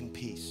walk in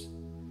peace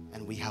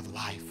and we have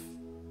life.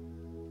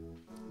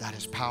 That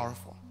is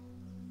powerful.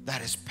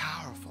 That is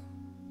powerful.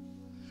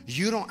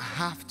 You don't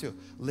have to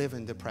live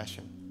in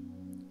depression.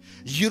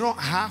 You don't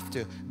have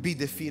to be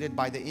defeated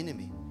by the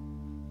enemy.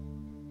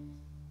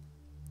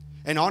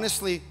 And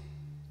honestly,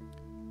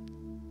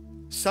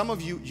 some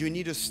of you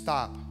need to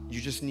stop. You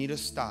just need to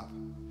stop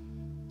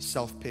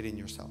self-pitying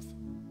yourself.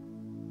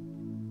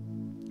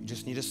 You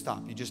just need to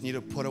stop. You just need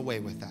to put away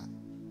with that.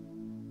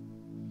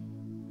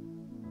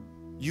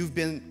 You've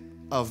been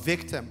a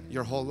victim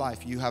your whole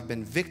life. You have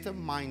been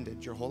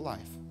victim-minded your whole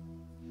life.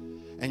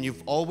 And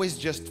you've always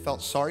just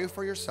felt sorry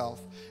for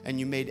yourself, and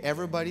you made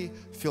everybody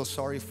feel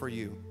sorry for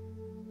you.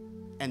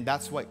 And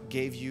that's what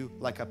gave you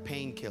like a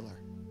painkiller.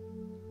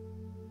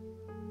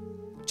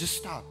 Just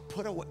stop.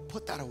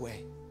 Put that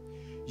away.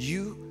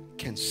 You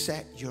can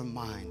set your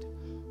mind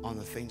on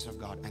the things of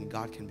God, and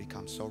God can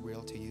become so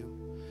real to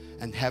you,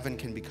 and heaven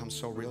can become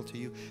so real to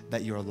you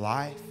that your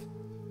life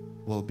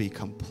will be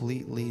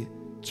completely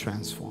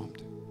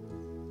transformed.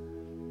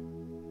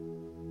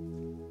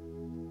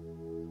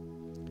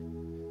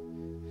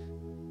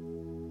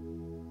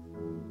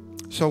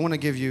 So I want to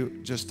give you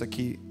just a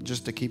key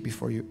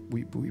before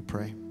we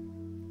pray.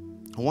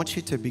 I want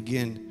you to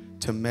begin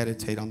to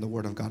meditate on the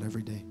Word of God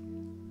every day.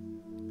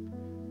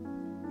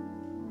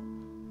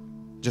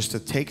 Just to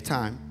take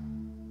time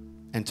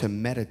and to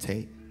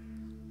meditate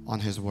on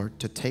His Word.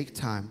 To take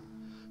time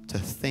to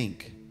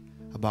think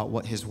about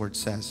what His Word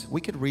says. We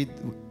could read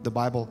the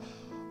Bible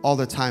all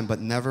the time,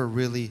 but never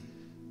really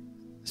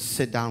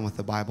sit down with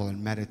the Bible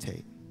and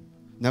meditate.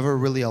 Never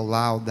really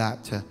allow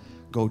that to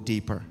go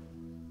deeper.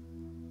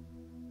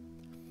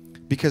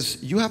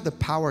 Because you have the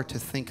power to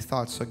think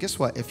thoughts. So guess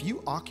what? If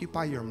you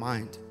occupy your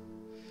mind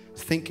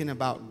thinking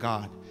about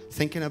God,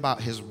 thinking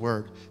about His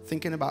Word,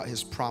 thinking about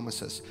His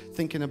promises,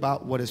 thinking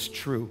about what is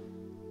true,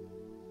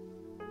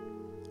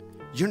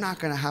 you're not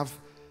going to have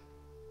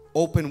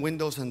open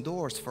windows and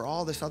doors for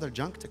all this other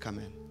junk to come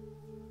in.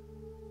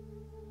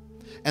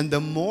 And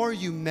the more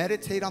you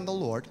meditate on the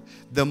Lord,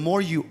 the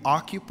more you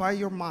occupy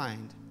your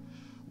mind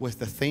with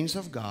the things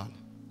of God,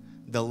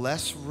 the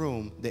less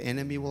room the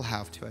enemy will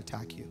have to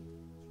attack you.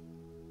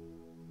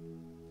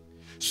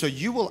 So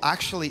you will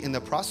actually, in the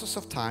process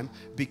of time,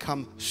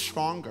 become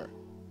stronger.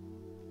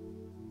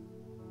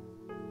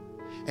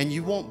 And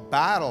you won't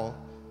battle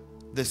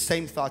the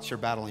same thoughts you're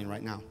battling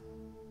right now.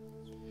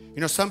 You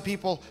know, some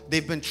people,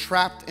 they've been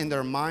trapped in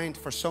their mind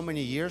for so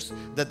many years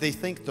that they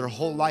think their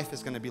whole life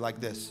is going to be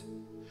like this.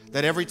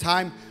 That every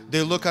time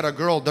they look at a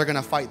girl, they're going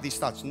to fight these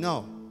thoughts.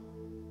 No.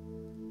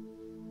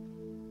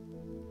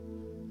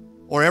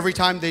 Or every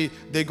time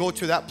they go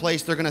to that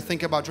place, they're going to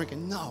think about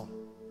drinking. No.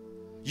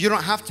 You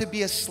don't have to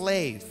be a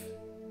slave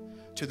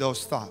to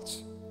those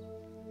thoughts.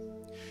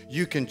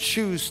 You can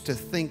choose to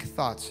think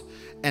thoughts.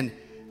 And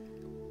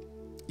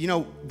you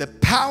know, the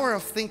power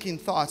of thinking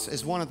thoughts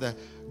is one of the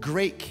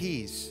great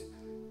keys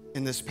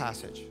in this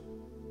passage.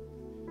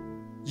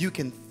 You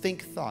can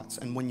think thoughts,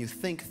 and when you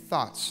think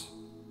thoughts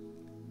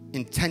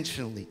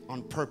intentionally,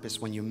 on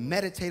purpose, when you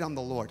meditate on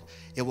the Lord,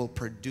 it will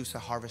produce a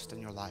harvest in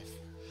your life.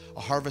 A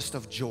harvest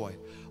of joy,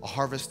 a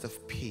harvest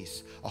of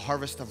peace, a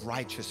harvest of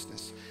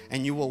righteousness.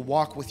 And you will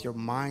walk with your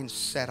mind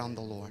set on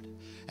the Lord.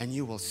 And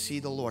you will see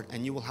the Lord,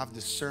 and you will have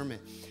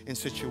discernment in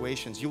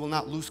situations. You will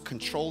not lose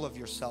control of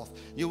yourself.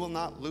 You will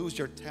not lose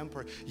your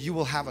temper. You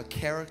will have a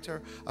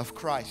character of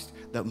Christ,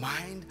 the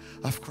mind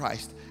of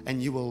Christ.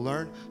 And you will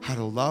learn how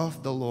to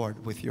love the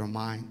Lord with your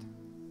mind.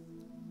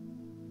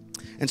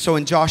 And so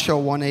in Joshua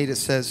 1:8 it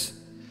says,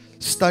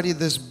 study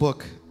this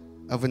book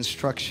of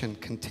instruction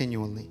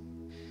continually.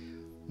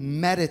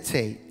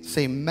 Meditate,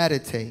 say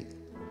meditate.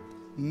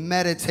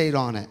 Meditate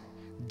on it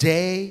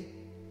day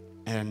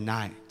and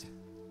night.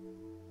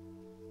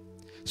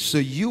 So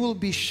you will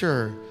be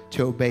sure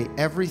to obey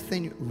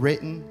everything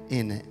written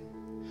in it.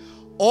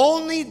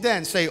 Only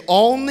then, say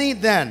only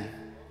then.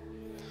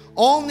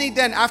 Only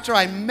then, after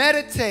I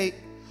meditate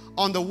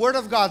on the Word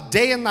of God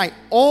day and night,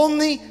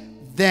 only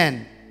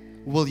then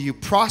will you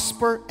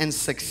prosper and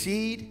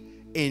succeed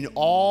in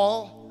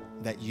all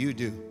that you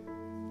do.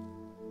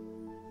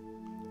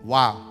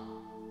 Wow.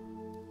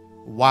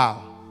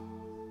 Wow.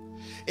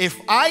 If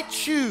I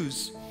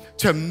choose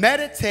to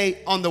meditate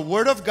on the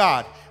Word of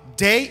God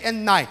day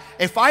and night,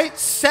 if I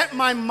set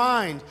my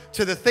mind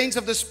to the things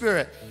of the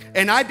Spirit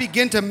and I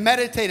begin to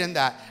meditate in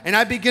that, and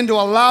I begin to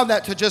allow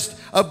that to just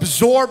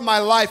absorb my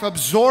life,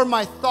 absorb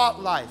my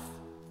thought life,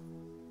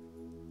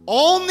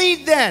 only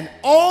then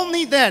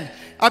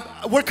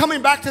we're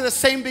coming back to the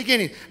same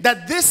beginning.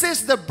 That this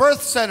is the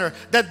birth center.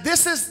 That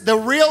this is the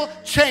real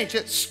change.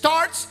 It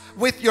starts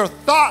with your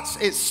thoughts.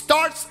 It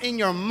starts in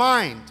your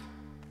mind.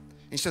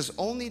 He says,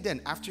 only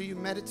then, after you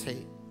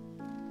meditate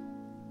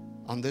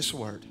on this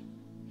word,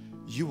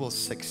 you will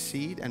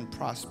succeed and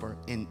prosper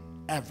in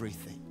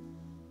everything.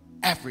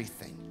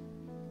 Everything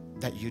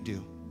that you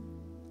do.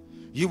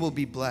 You will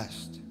be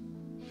blessed.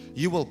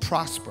 You will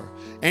prosper.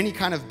 Any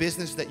kind of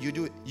business that you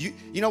do,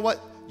 you know what?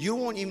 You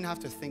won't even have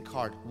to think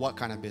hard what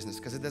kind of business,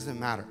 because it doesn't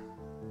matter.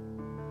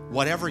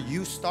 Whatever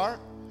you start,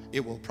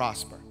 it will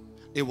prosper.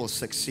 It will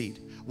succeed.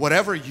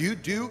 Whatever you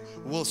do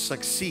will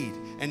succeed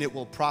and it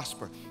will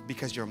prosper,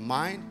 because your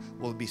mind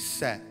will be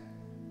set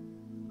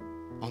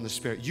on the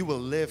Spirit. You will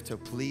live to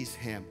please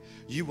Him.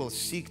 You will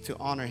seek to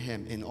honor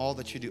Him in all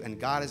that you do. And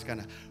God is going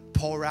to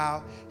pour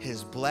out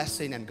His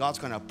blessing, and God's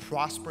going to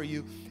prosper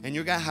you, and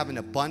you're going to have an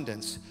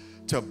abundance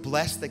to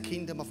bless the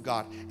kingdom of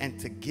God and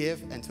to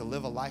give and to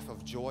live a life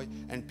of joy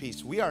and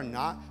peace. We are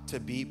not to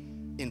be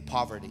in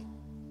poverty.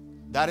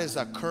 That is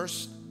a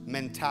cursed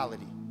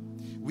mentality.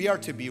 We are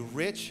to be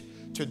rich,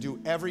 to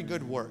do every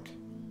good work.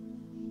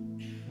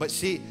 But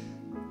see,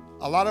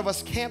 a lot of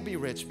us can't be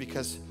rich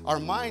because our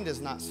mind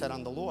is not set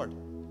on the Lord.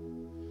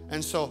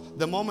 And so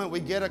the moment we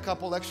get a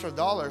couple extra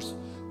dollars,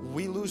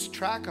 we lose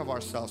track of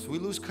ourselves. We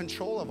lose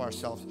control of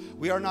ourselves.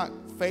 We are not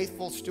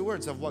faithful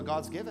stewards of what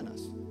God's given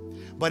us.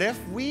 But if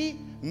we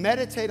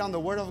meditate on the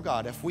Word of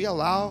God, if we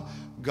allow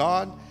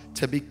God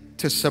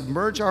to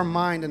submerge our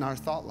mind and our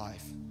thought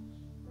life,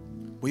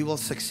 we will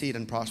succeed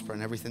and prosper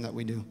in everything that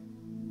we do.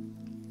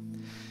 I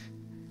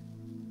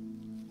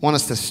want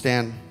us to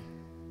stand.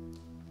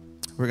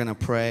 We're going to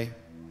pray.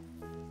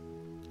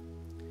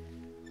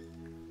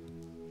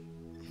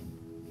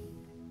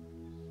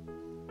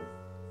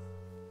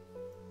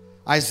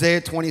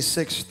 Isaiah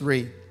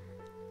 26:3.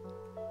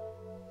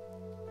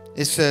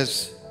 It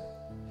says,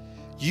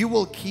 you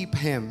will keep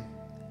him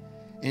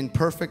in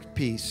perfect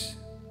peace,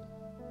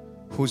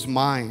 whose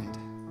mind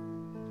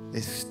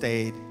is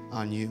stayed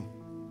on you,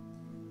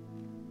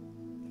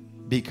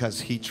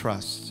 because he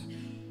trusts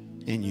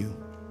in you.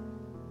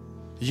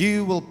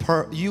 You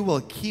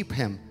will keep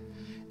him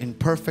in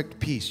perfect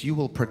peace. You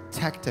will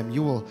protect him.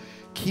 You will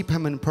keep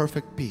him in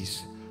perfect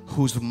peace,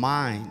 whose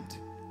mind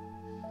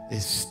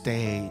is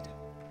stayed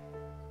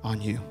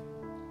on you.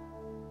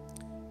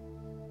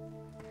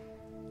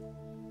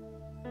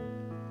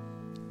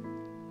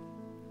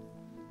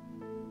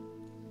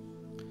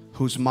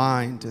 Whose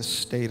mind is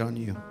stayed on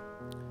you.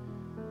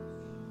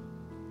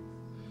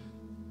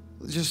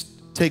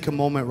 Just take a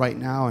moment right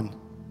now, and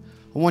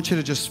I want you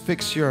to just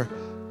fix your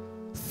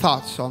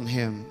thoughts on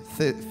him.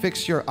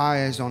 Fix your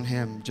eyes on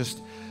him. Just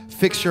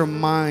fix your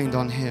mind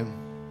on him.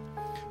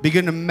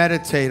 Begin to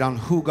meditate on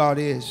who God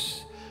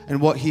is and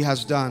what he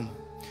has done.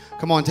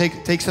 Come on,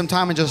 take some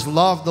time and just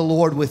love the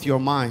Lord with your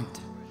mind.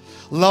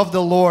 Love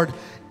the Lord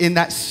in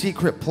that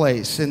secret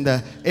place, in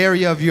the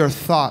area of your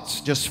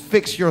thoughts. Just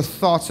fix your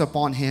thoughts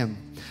upon him.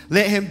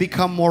 Let him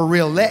become more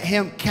real. Let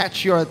him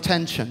catch your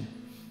attention.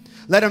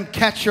 Let him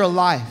catch your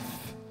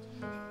life.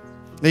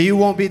 That you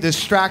won't be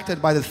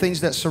distracted by the things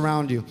that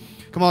surround you.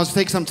 Come on, let's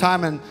take some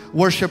time and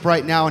worship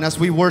right now. And as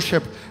we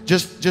worship,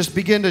 just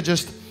begin to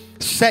just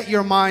set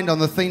your mind on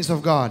the things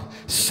of God.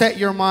 Set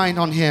your mind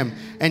on him,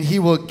 and he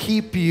will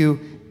keep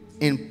you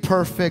in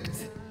perfect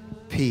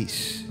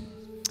peace.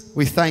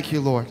 We thank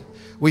you, Lord.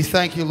 We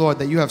thank you, Lord,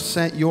 that you have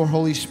sent your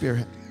Holy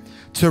Spirit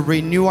to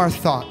renew our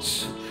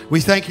thoughts. We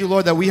thank you,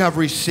 Lord, that we have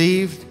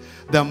received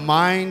the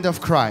mind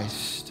of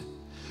Christ.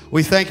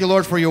 We thank you,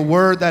 Lord, for your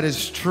word that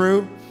is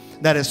true,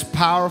 that is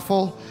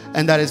powerful,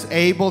 and that is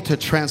able to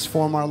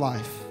transform our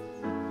life.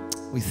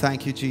 We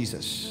thank you,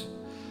 Jesus.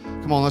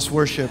 Come on, let's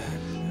worship.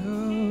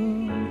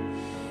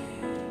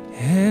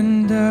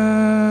 And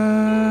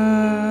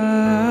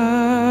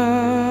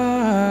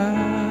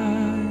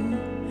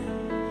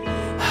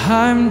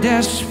I'm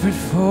desperate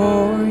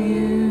for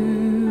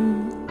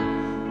you.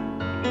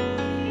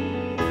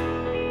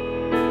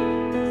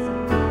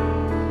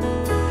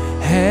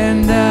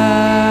 And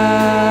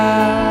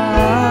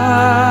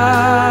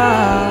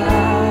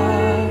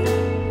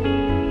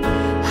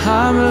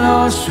I'm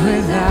lost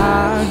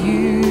without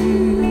you.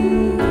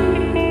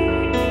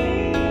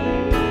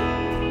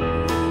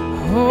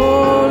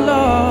 Oh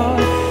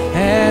Lord,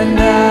 and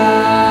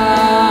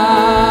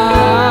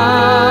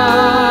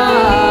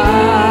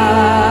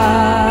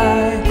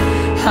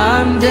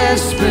I'm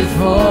desperate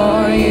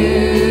for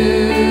you.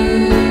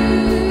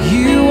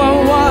 You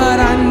are what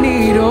I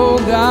need, oh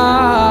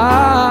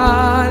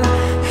God,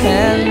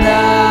 and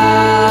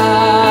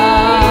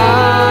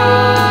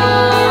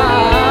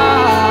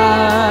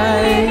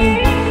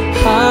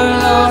I'm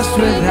lost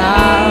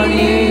without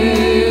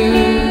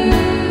you.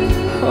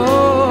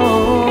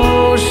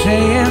 Oh,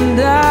 say and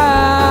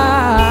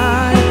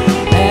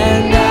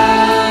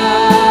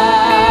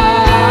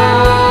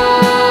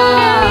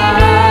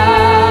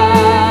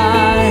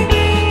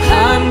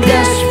I'm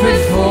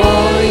desperate for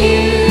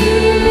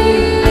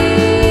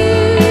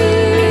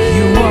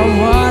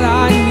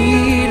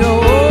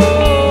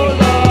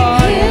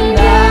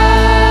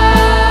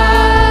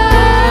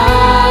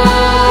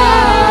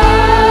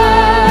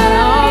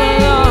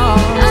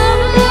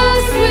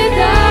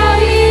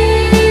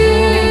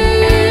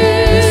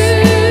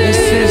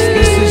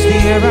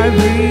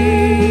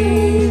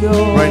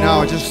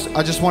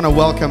I just want to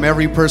welcome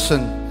every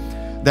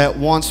person that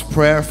wants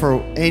prayer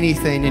for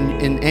anything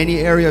in any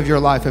area of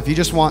your life. If you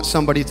just want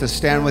somebody to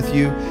stand with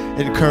you,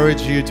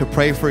 encourage you, to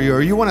pray for you,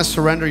 or you want to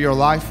surrender your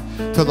life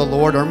to the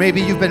Lord, or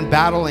maybe you've been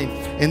battling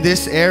in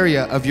this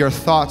area of your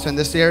thoughts, in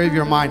this area of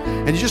your mind,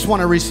 and you just want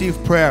to receive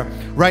prayer.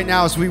 Right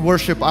now as we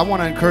worship, I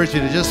want to encourage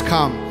you to just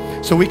come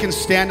so we can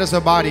stand as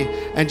a body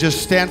and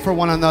just stand for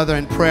one another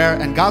in prayer.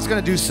 And God's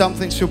going to do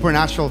something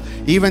supernatural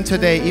even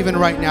today, even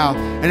right now.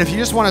 And if you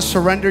just want to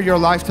surrender your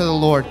life to the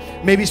Lord,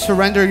 maybe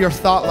surrender your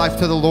thought life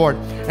to the Lord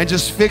and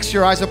just fix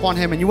your eyes upon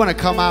Him, and you want to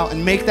come out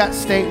and make that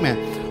statement,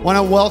 I want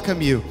to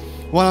welcome you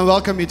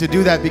to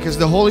do that, because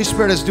the Holy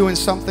Spirit is doing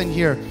something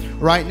here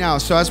right now.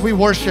 So as we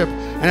worship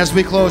and as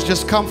we close,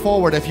 just come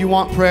forward. If you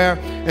want prayer,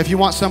 if you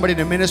want somebody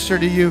to minister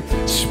to you,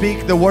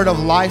 speak the word of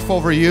life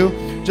over you,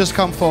 just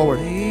come forward.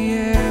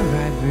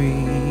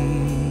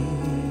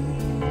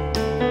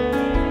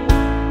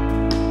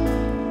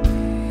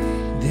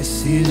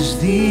 This is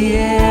the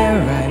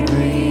air I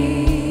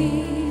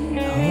breathe.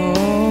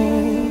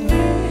 Oh,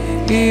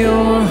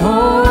 your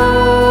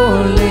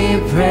holy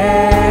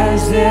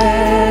presence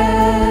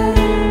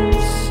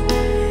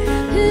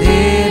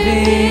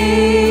living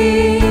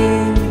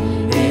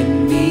in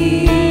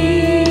me.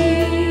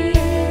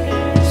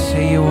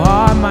 Say you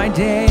are my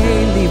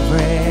daily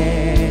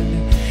bread.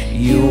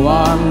 You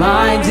are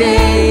my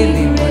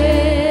daily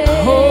bread.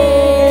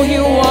 Oh,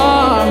 you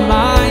are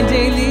my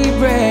daily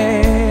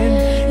bread.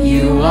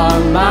 You are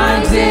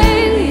my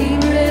daily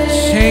bread.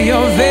 Say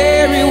your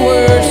very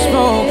word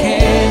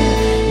spoken,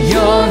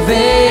 your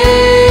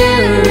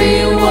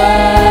very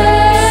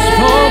word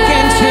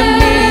spoken to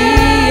me,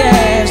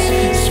 yes,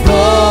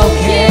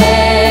 spoken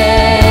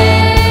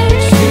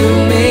to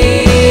me.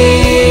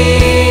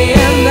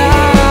 And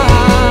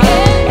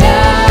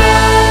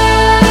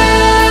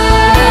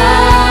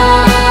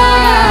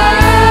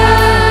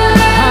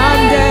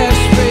I'm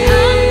desperate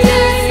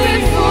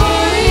for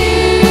you.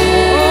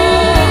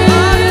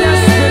 I'm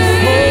desperate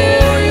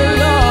for you,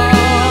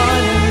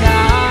 Lord. And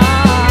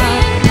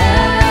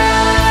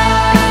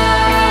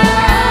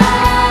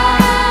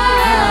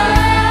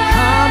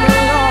I'm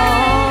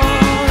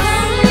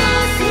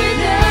lost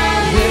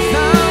without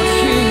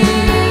you.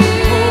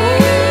 Oh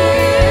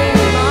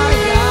my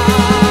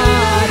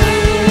God,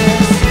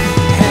 yes.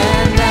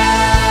 And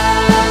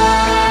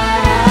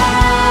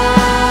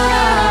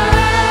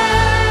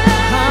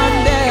I'm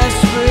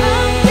desperate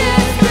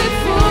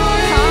for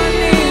you. I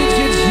need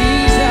you,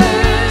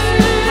 Jesus.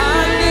 I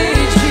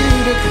need you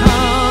to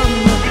come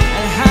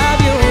and have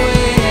your way.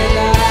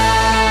 And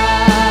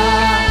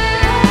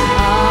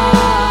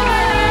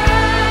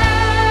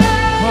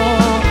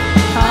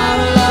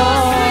I'm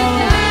lost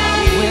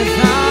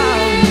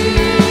without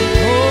you.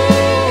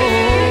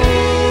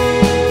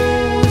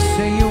 Oh,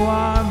 say you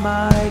are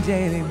my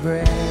daily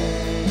bread.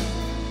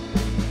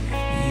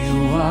 You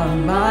are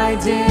my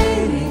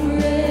daily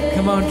bread.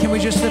 Come on, can we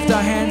just lift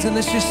our hands and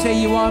let's just say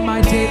you are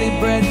my daily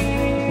bread.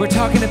 We're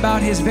talking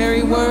about His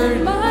very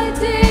word. My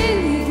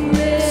daily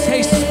bread.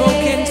 Say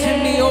spoken to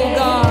me, oh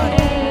God,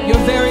 your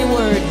very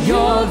word,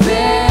 your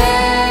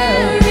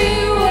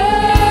Very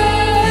word.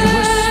 it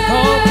was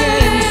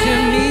spoken to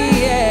me,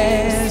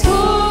 yes.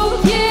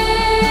 Spoken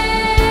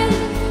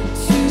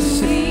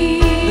to me.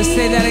 Let's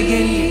say that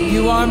again.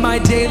 You are my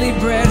daily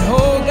bread,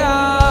 oh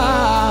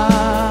God.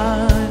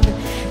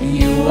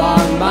 You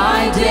are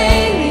my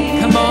daily.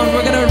 Come on,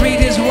 we're gonna read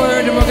His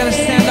word and we're gonna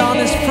stand on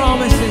His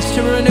promises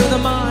to renew the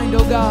mind,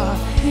 oh God.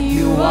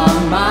 You are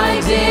my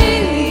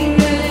daily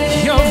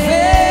bread. Your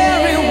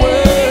very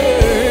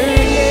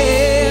word,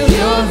 yes.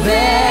 Your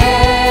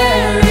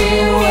very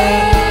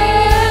word.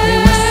 It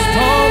was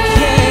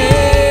spoken,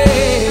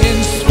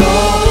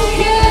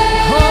 Spoken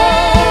oh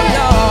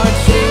Lord,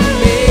 to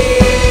me.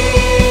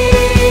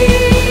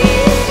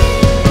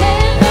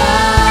 and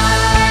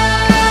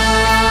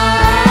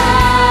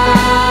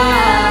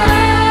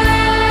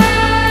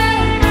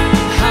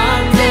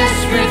I'm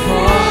desperate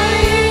for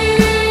you.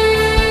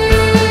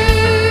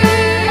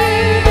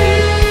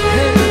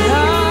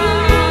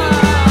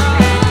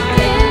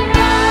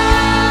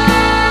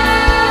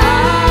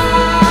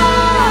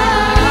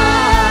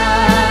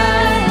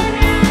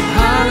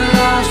 I'm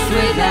lost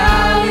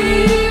without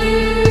you.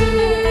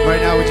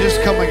 Right now, we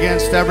just come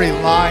against every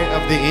lie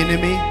of the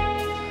enemy.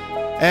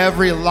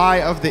 Every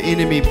lie of the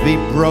enemy be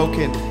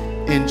broken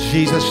in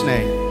Jesus'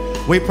 name.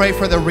 We pray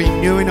for the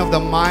renewing of the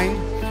mind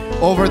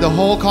over the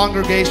whole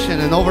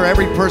congregation and over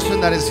every person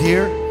that is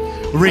here.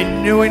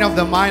 Renewing of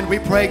the mind. We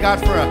pray, God,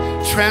 for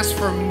a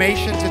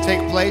transformation to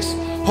take place.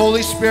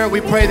 Holy Spirit,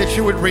 we pray that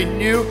you would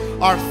renew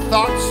our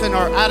thoughts and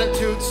our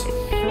attitudes.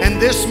 And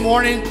this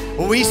morning,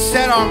 we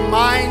set our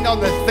mind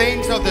on the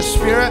things of the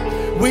Spirit.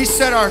 We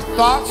set our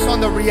thoughts on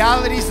the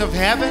realities of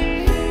heaven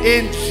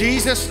in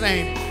Jesus'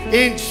 name.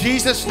 In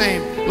Jesus'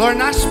 name. Lord,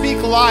 and I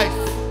speak life.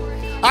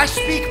 I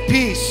speak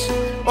peace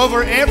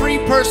over every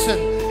person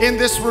in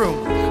this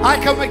room. I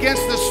come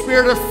against the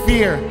spirit of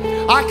fear.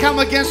 I come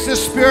against the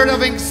spirit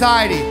of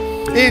anxiety.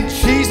 In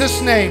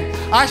Jesus' name,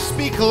 I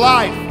speak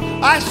life.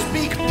 I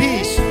speak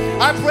peace.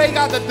 I pray,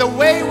 God, that the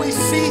way we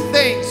see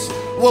things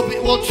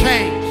will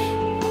change.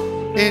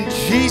 In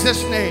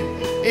Jesus' name.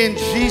 In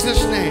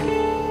Jesus'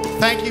 name.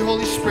 Thank you,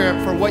 Holy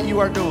Spirit, for what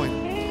you are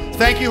doing.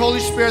 Thank you,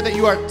 Holy Spirit, that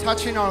you are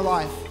touching our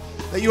life,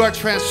 that you are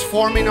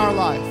transforming our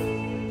life.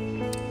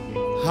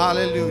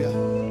 Hallelujah.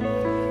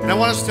 And I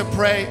want us to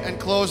pray in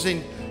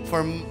closing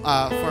for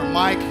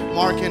Mike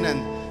Markin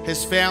and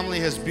his family,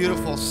 his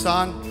beautiful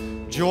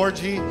son,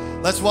 Georgie.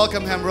 Let's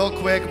welcome him real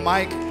quick.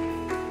 Mike.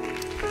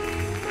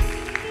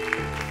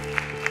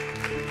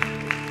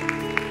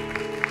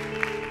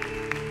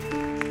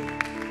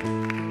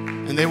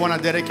 And they want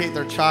to dedicate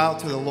their child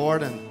to the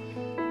Lord,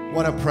 and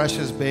what a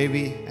precious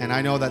baby. And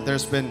I know that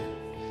this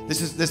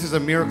is a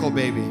miracle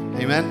baby.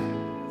 Amen.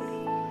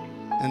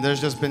 And there's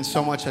just been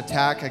so much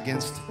attack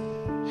against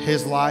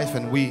his life,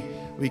 and we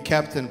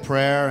kept in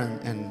prayer,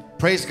 and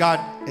praise God,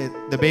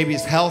 the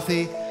baby's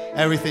healthy,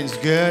 everything's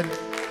good,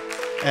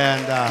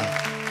 and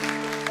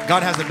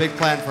God has a big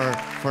plan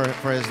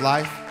for his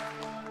life.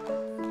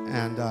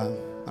 And I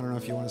don't know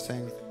if you want to say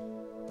anything.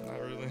 Not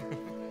really.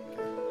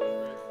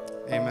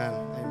 Amen.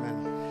 Amen.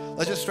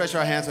 Let's just stretch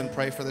our hands and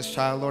pray for this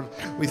child, Lord.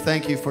 We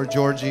thank you for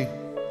Georgie.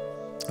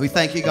 We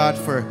thank you, God,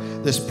 for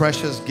this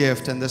precious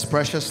gift and this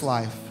precious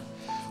life.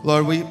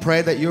 Lord, we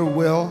pray that your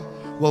will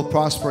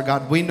prosper,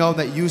 God. We know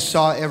that you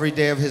saw every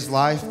day of his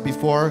life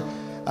before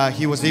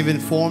he was even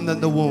formed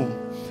in the womb.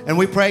 And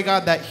we pray,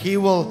 God, that he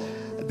will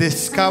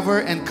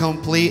discover and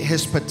complete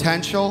his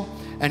potential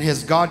and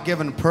his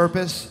God-given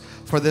purpose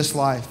for this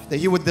life. That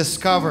he would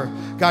discover,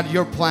 God,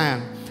 your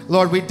plan.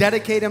 Lord, we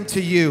dedicate him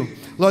to you.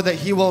 Lord, that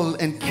he will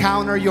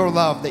encounter your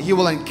love, that he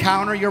will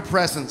encounter your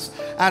presence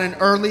at an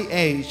early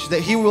age, that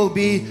he will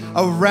be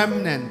a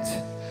remnant.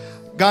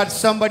 God,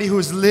 somebody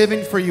who's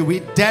living for you.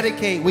 We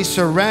dedicate, we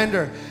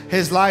surrender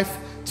his life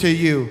to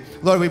you.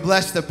 Lord, we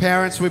bless the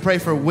parents. We pray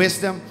for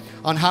wisdom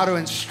on how to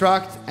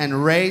instruct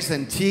and raise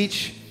and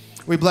teach.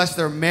 We bless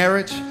their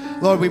marriage.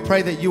 Lord, we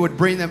pray that you would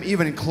bring them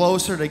even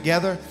closer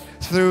together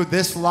through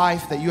this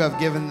life that you have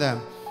given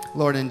them.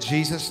 Lord, in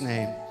Jesus'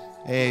 name,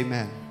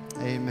 amen.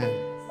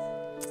 Amen.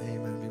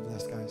 Amen. Be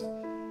blessed, guys.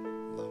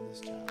 Love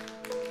this child.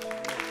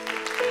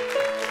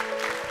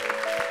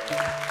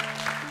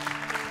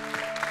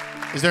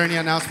 Is there any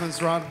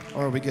announcements, Rod?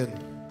 Or are we good?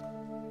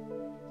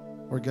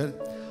 We're good?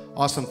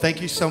 Awesome.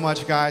 Thank you so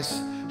much, guys.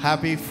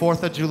 Happy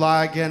 4th of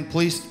July again.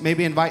 Please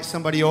maybe invite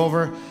somebody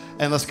over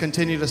and let's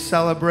continue to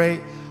celebrate.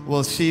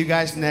 We'll see you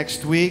guys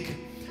next week.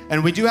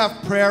 And we do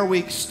have prayer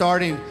week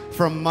starting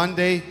from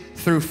Monday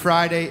through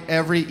Friday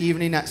every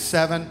evening at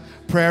 7.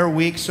 Prayer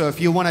week. So if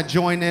you want to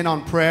join in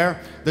on prayer,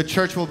 the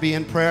church will be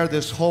in prayer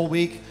this whole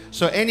week.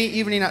 So any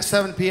evening at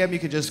 7 p.m. you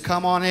can just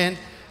come on in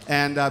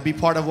and be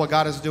part of what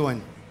God is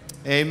doing.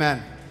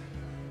 Amen.